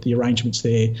change the arrangements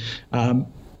there.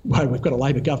 Well, we've got a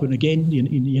Labor government again.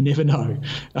 You never know.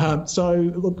 So,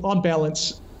 look, on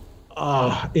balance,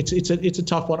 it's a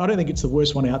tough one. I don't think it's the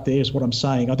worst one out there, is what I'm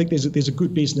saying. I think there's a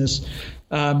good business.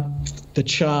 The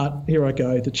chart, here I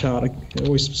go, the chart. I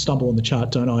always stumble on the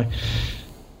chart, don't I?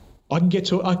 I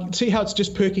can see how it's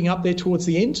just perking up there towards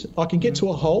the end. I can get to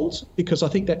a hold because I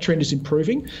think that trend is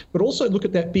improving, but also look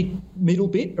at that big middle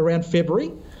bit around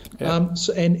February. Yeah.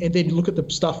 And then look at the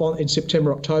stuff in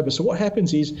September, October. So what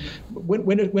happens is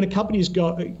when a company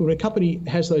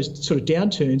has those sort of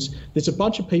downturns, there's a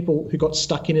bunch of people who got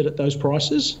stuck in it at those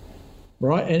prices.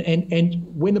 Right, and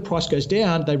when the price goes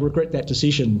down, they regret that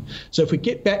decision. So if we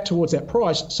get back towards that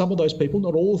price, some of those people,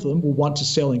 not all of them, will want to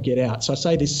sell and get out. So I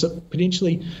say there's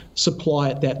potentially supply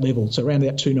at that level, so around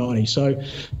that 290. So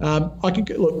I can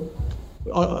look.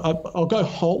 I'll go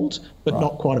hold, but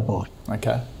not quite a buy.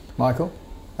 Okay, Michael.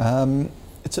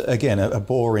 It's again a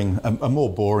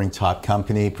more boring type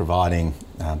company providing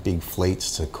big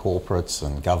fleets to corporates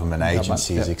and government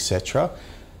agencies, etc.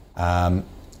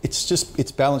 It's just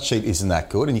its balance sheet isn't that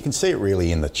good, and you can see it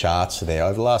really in the charts there.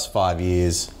 Over the last 5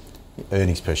 years,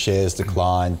 earnings per share has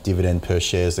declined, dividend per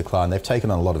share has declined. They've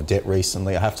taken on a lot of debt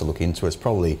recently. I have to look into it. It's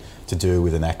probably to do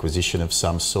with an acquisition of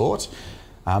some sort.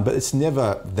 But it's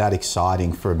never that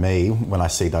exciting for me when I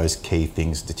see those key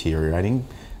things deteriorating.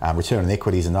 Return on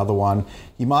equity is another one.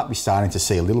 You might be starting to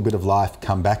see a little bit of life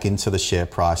come back into the share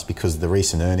price because the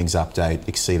recent earnings update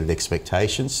exceeded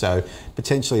expectations. So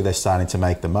potentially they're starting to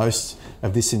make the most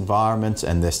of this environment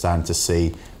and they're starting to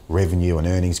see revenue and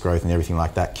earnings growth and everything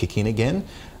like that kick in again.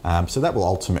 So that will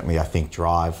ultimately, I think,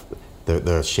 drive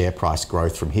the share price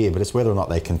growth from here. But it's whether or not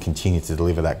they can continue to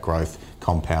deliver that growth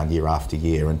compound year after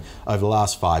year. And over the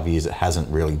last 5 years, it hasn't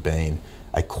really been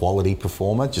a quality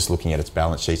performer, just looking at its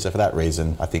balance sheet. So for that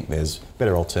reason, I think there's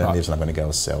better alternatives and I'm going to go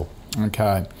and sell.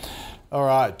 Okay. All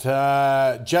right.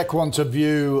 Jack wants a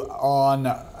view on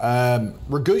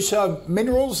Ragusa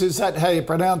Minerals. Is that how you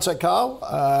pronounce it,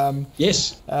 Carl?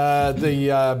 Yes.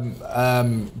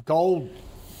 The gold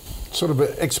sort of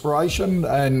exploration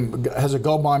and has a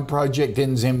gold mine project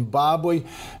in Zimbabwe.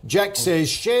 Jack says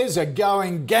shares are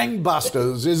going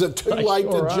gangbusters. Is it too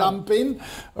late to jump in,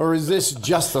 or is this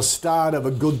just the start of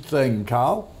a good thing,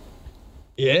 Carl?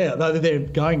 Yeah, they're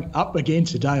going up again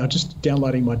today. I'm just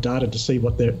downloading my data to see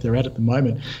what they're at the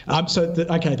moment.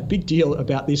 The big deal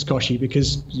about this, Koshi,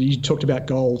 because you talked about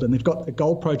gold, and they've got a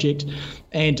gold project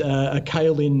and a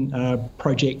kaolin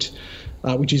project,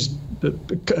 which is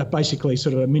basically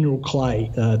sort of a mineral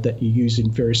clay that you use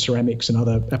in various ceramics and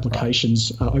other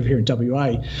applications over here in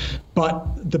WA.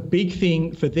 But the big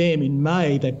thing for them in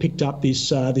May, they picked up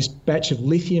this batch of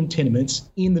lithium tenements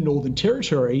in the Northern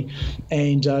Territory,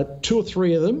 and 2 or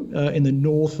 3 of them in the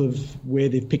north of where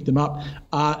they've picked them up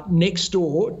are next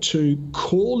door to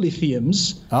Core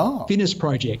Lithium's Finniss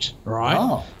project, right?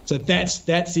 Oh. So that's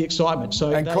the excitement.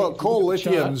 So Core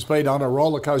Lithium's been on a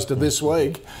roller coaster this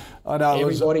week. I know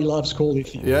everybody loves Core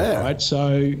Lithium. Yeah. Right.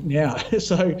 So now,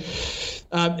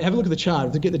 have a look at the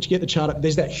chart. To get the chart up,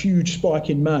 there's that huge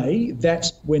spike in May.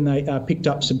 That's when they picked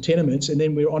up some tenements, and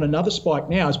then we're on another spike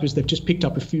now. It's because they've just picked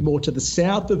up a few more to the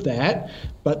south of that.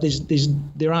 But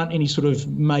there aren't any sort of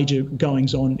major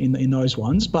goings on in those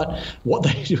ones. But what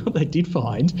they did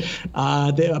find,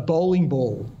 they're a bowling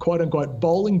ball, quote unquote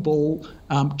bowling ball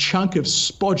chunk of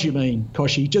spodumene,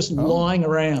 Koshi, just lying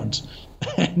around.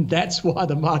 And that's why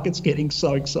the market's getting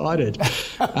so excited.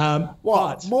 But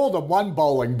more than one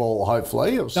bowling ball,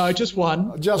 hopefully. No, just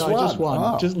one. Just one.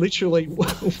 Oh. Just literally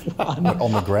one.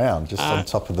 On the ground, just on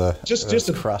top of the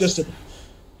crust.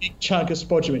 big chunk of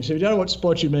spodumene. So if you don't know what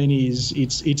spodumene is,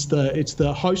 it's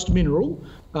the host mineral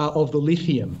of the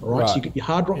lithium, right? So you got your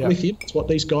hard rock lithium. That's what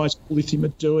these guys call lithium are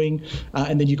doing,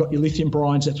 and then you've got your lithium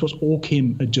brines. That's what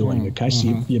Allchem are doing. Okay,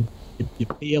 so your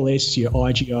PLS, your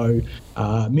IGO,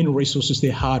 Mineral Resources,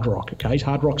 they're hard rock. Okay,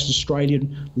 hard rock's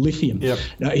Australian lithium. Yep.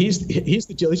 Now here's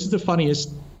the deal. This is the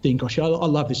funniest thing. Gosh, I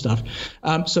love this stuff.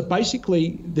 So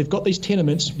basically, they've got these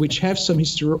tenements which have some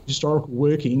historical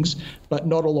workings, but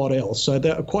not a lot else. So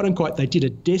quote unquote, they did a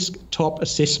desktop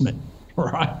assessment.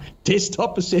 Right,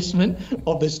 desktop assessment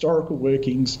of the historical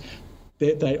workings.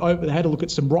 They had a look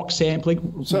at some rock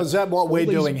sampling. So is that what we're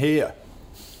doing here?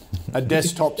 A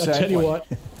desktop sampling? I'll tell you what.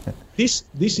 This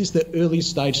is the early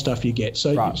stage stuff you get.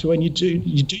 So when you do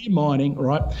your mining,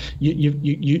 right?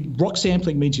 You rock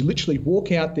sampling means you literally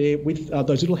walk out there with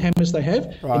those little hammers they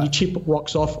have, and you chip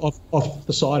rocks off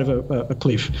the side of a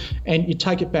cliff, and you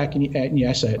take it back and you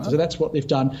assay it. So that's what they've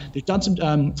done. They've done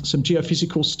some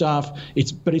geophysical stuff.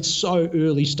 But it's so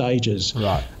early stages.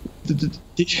 Right.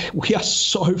 We are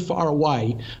so far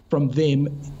away from them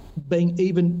being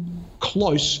even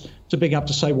close to being up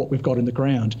to say what we've got in the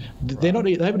ground. They haven't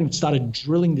even started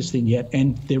drilling this thing yet,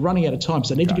 and they're running out of time.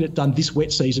 So they need to get it done this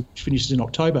wet season, which finishes in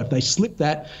October. If they slip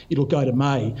that, it'll go to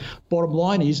May. Bottom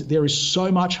line is there is so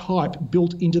much hype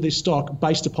built into this stock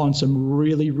based upon some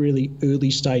really, really early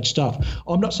stage stuff.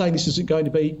 I'm not saying this isn't going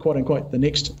to be, quote unquote, the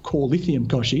next core lithium,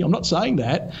 Koshi. I'm not saying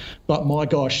that, but my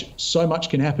gosh, so much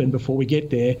can happen before we get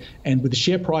there. And with the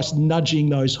share price nudging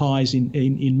those highs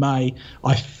in May,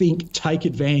 I think take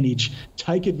advantage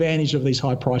of these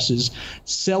high prices.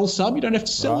 Sell some. You don't have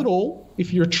to sell it all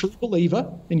if you're a true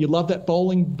believer and you love that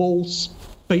bowling balls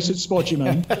piece of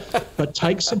spodumene. But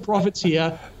take some profits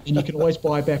here, and you can always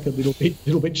buy back a little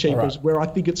bit cheaper. Where I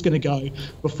think it's going to go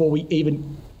before we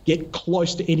even get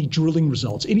close to any drilling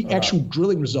results, actual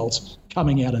drilling results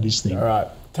coming out of this thing. All right.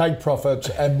 Take profits.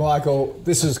 And Michael,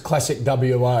 this is classic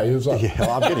WA.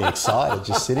 I'm getting excited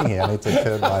just sitting here. I need to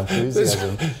curb my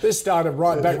enthusiasm. This started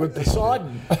right back with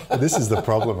Poseidon. This is the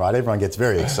problem, right? Everyone gets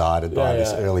very excited by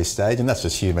this early stage, and that's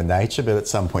just human nature, but at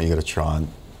some point you've got to try and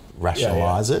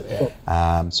rationalise it.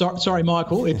 Sorry,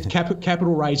 Michael. It's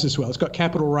capital raise as well. It's got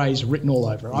capital raise written all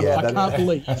over it. I can't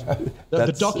believe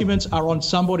the documents are on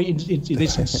somebody.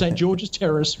 There's St George's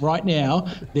Terrace right now.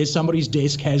 There's somebody's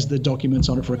desk has the documents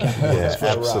on it for a capital raise.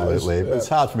 Yeah, absolutely. It's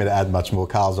hard for me to add much more.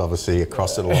 Carl's obviously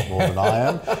across it a lot more than I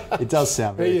am. It does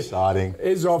sound very exciting.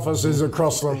 His office is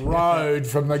across the road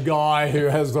from the guy who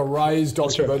has the raise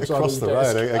documents on his desk.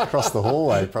 Across the road, across the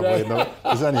hallway, probably.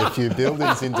 There's only a few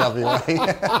buildings in WA.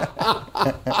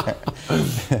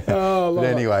 But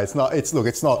anyway,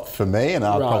 it's not for me, and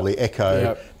I'll probably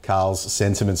echo Carl's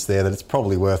sentiments there that it's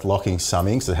probably worth locking some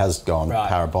in, because it has gone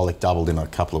parabolic, doubled in a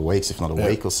couple of weeks, if not a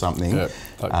week or something.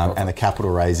 And the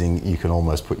capital raising, you can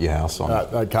almost put your house on.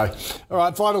 Okay. All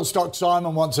right, final stock.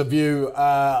 Simon wants a view,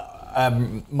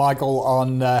 Michael,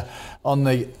 on the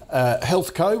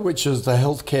Healthco, which is the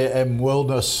Healthcare and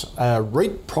Wellness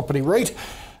REIT, property REIT.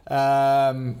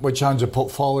 Which owns a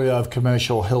portfolio of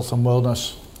commercial health and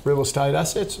wellness real estate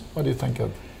assets. What do you think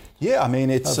of? Yeah, I mean,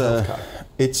 it's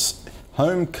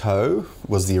HomeCo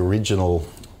was the original.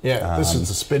 Yeah, this is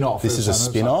a spin-off. This is a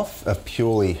spin-off of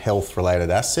purely health-related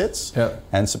assets. Yeah.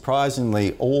 And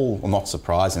surprisingly, not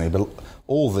surprisingly, but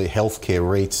all the healthcare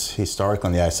REITs historically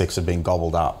in the ASX have been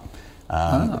gobbled up.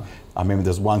 I remember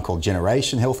there's one called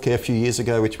Generation Healthcare a few years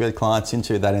ago, which we had clients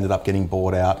into. That ended up getting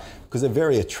bought out because they're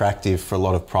very attractive for a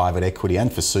lot of private equity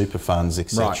and for super funds,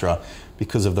 etc.,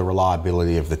 because of the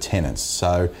reliability of the tenants.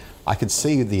 So I could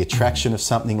see the attraction of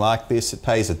something like this. It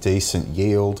pays a decent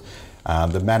yield.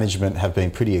 The management have been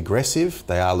pretty aggressive.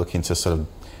 They are looking to sort of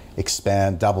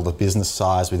expand, double the business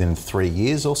size within 3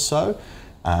 years or so.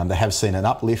 They have seen an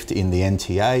uplift in the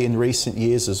NTA in recent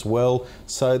years as well.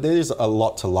 So there's a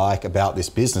lot to like about this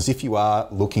business if you are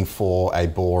looking for a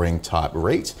boring type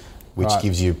REIT, which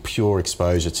gives you pure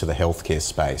exposure to the healthcare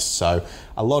space. So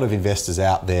a lot of investors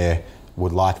out there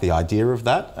would like the idea of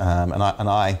that. And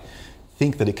I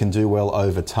think that it can do well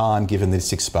over time given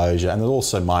this exposure. And there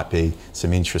also might be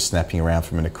some interest snapping around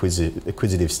from an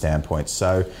acquisitive standpoint.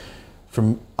 So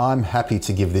I'm happy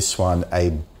to give this one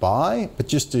a buy, but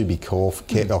just do be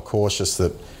cautious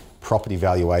that property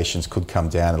valuations could come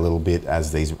down a little bit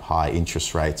as these high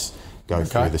interest rates go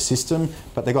through the system.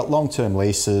 But they've got long-term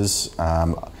leases.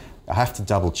 I have to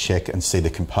double check and see the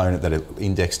component that it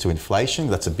indexed to inflation.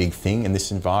 That's a big thing in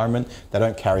this environment. They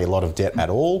don't carry a lot of debt at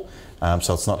all,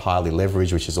 so it's not highly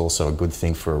leveraged, which is also a good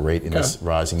thing for a REIT in this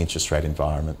rising interest rate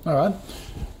environment. All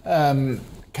right.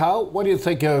 Carl, what do you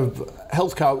think of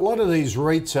Healthco? A lot of these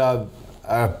REITs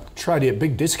are trading at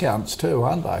big discounts too,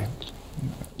 aren't they?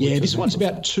 Yeah, this one's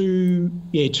about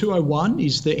 201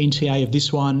 is the NTA of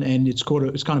this one, and it's kind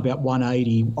of about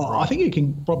 180. Right. I think it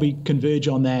can probably converge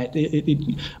on that.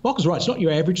 Michael's right. It's not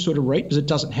your average sort of REIT because it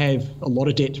doesn't have a lot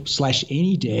of debt /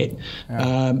 any debt.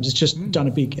 Yeah. It's just done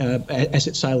a big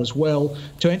asset sale as well.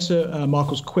 To answer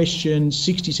Michael's question,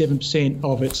 67%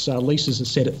 of its leases are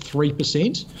set at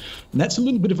 3%, and that's a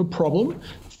little bit of a problem.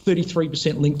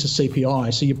 33% linked to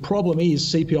CPI. So your problem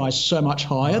is CPI is so much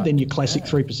higher than your classic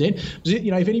 3%.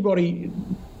 If anybody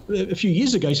a few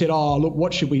years ago said, "Oh, look,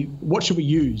 what should we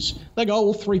use?" They go, "Oh,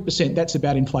 well, 3%. That's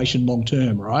about inflation long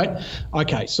term, right?"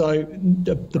 Okay, so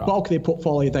the bulk of their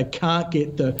portfolio, they can't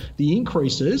get the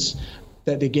increases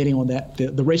that they're getting on that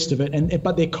the rest of it,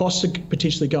 but their costs are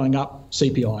potentially going up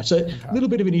CPI. So a little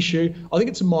bit of an issue. I think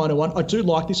it's a minor one. I do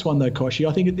like this one though, Koshi.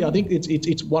 I think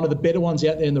it's one of the better ones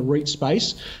out there in the REIT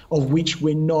space, of which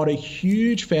we're not a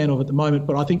huge fan of at the moment.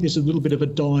 But I think there's a little bit of a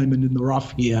diamond in the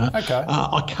rough here. Okay.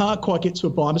 I can't quite get to a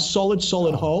buy. I'm a solid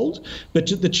hold, but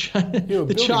the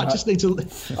chart just needs a.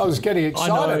 I was getting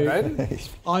excited, man.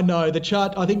 I know the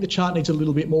chart. I think the chart needs a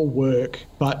little bit more work,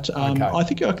 but I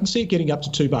think I can see it getting up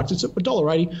to $2. It's $1.80.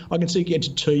 I can see it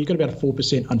getting to $2. You've got about a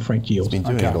 4% unfranked yield. It's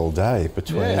been doing it all day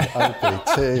between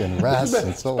OPT and RAS.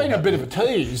 It's been a bit of a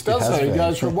tease, doesn't it? It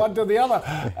goes from one to the other.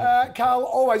 Carl,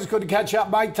 always good to catch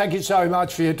up, mate. Thank you so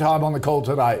much for your time on the call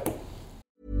today.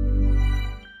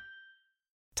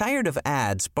 Tired of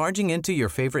ads barging into your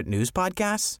favorite news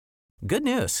podcasts? Good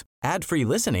news. Ad-free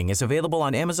listening is available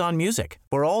on Amazon Music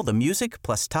for all the music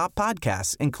plus top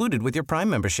podcasts included with your Prime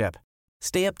membership.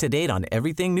 Stay up to date on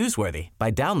everything newsworthy by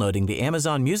downloading the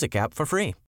Amazon Music app for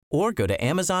free or go to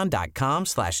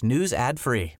amazon.com/news ad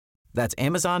free. That's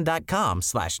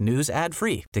amazon.com/news ad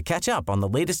free to catch up on the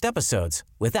latest episodes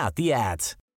without the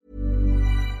ads.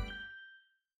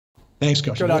 Thanks,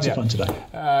 Gosh. Lots of fun today.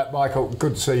 Michael,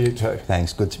 good to see you too.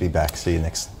 Thanks. Good to be back. See you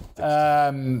next.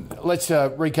 Let's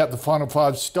recap the final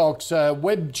 5 stocks.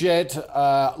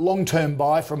 Webjet, long-term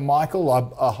buy from Michael,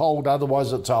 a hold,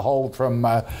 otherwise it's a hold from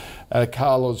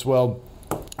Carl as well.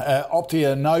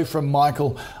 Optia, no from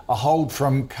Michael, a hold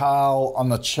from Carl on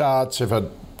the charts. If it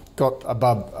got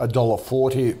above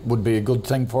 $1.40, it would be a good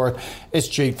thing for it.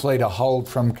 SG Fleet, a hold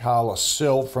from Carl, a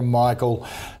sell from Michael.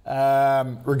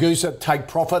 Ragusa, take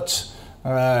profits.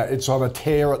 It's on a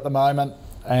tear at the moment.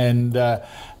 And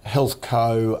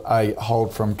Healthco, a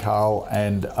hold from Carl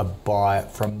and a buy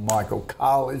from Michael.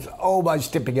 Carl is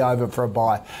almost tipping over for a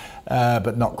buy,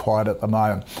 but not quite at the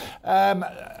moment.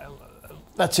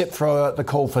 That's it for the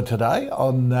call for today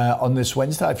on this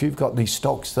Wednesday. If you've got these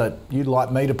stocks that you'd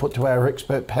like me to put to our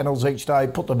expert panels each day,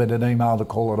 put them in an email to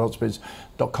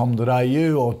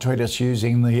call@ausbiz.com.au or tweet us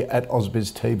using the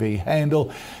 @AusbizTV handle.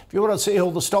 If you want to see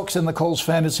all the stocks in the Calls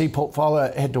Fantasy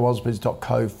portfolio, head to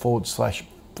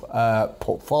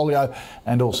ausbiz.co/portfolio.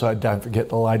 And also don't forget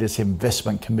the latest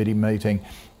investment committee meeting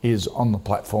is on the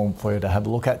platform for you to have a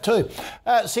look at too.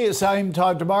 See you same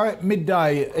time tomorrow,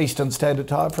 midday Eastern Standard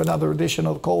Time for another edition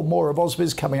of The Call. More of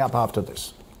Ausbiz coming up after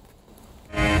this.